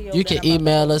little video. You can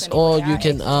email us, or you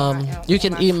can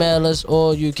email us,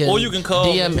 or you can call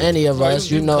DM me. any of us.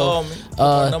 You know, call me.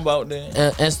 My number out there.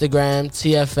 Instagram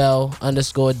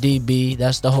TFL_DB.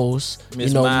 That's the host. Miss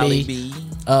you know Miley me. B.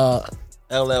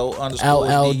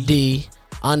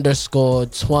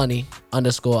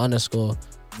 LLD_20__.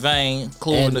 Vane,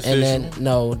 clothing official. And then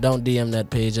no, don't DM that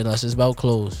page unless it's about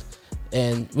clothes.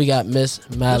 And we got Miss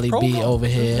Miley B over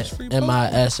here.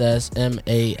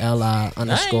 MISSMALI_B.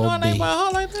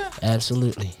 Like that.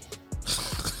 Absolutely.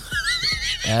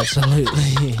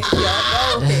 Absolutely.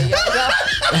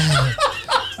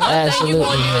 Absolutely. You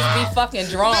gonna use be fucking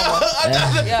drama. No,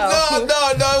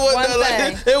 it wasn't nothing like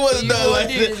that. It was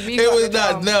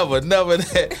not never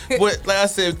that. But like I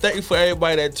said, thank you for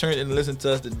everybody that turned in and listened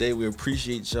to us today. We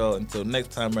appreciate y'all. Until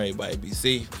next time, everybody be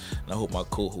safe. And I hope my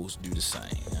co-hosts do the same.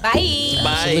 Bye. Bye.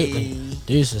 Absolutely.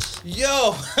 Deuces.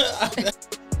 Yo.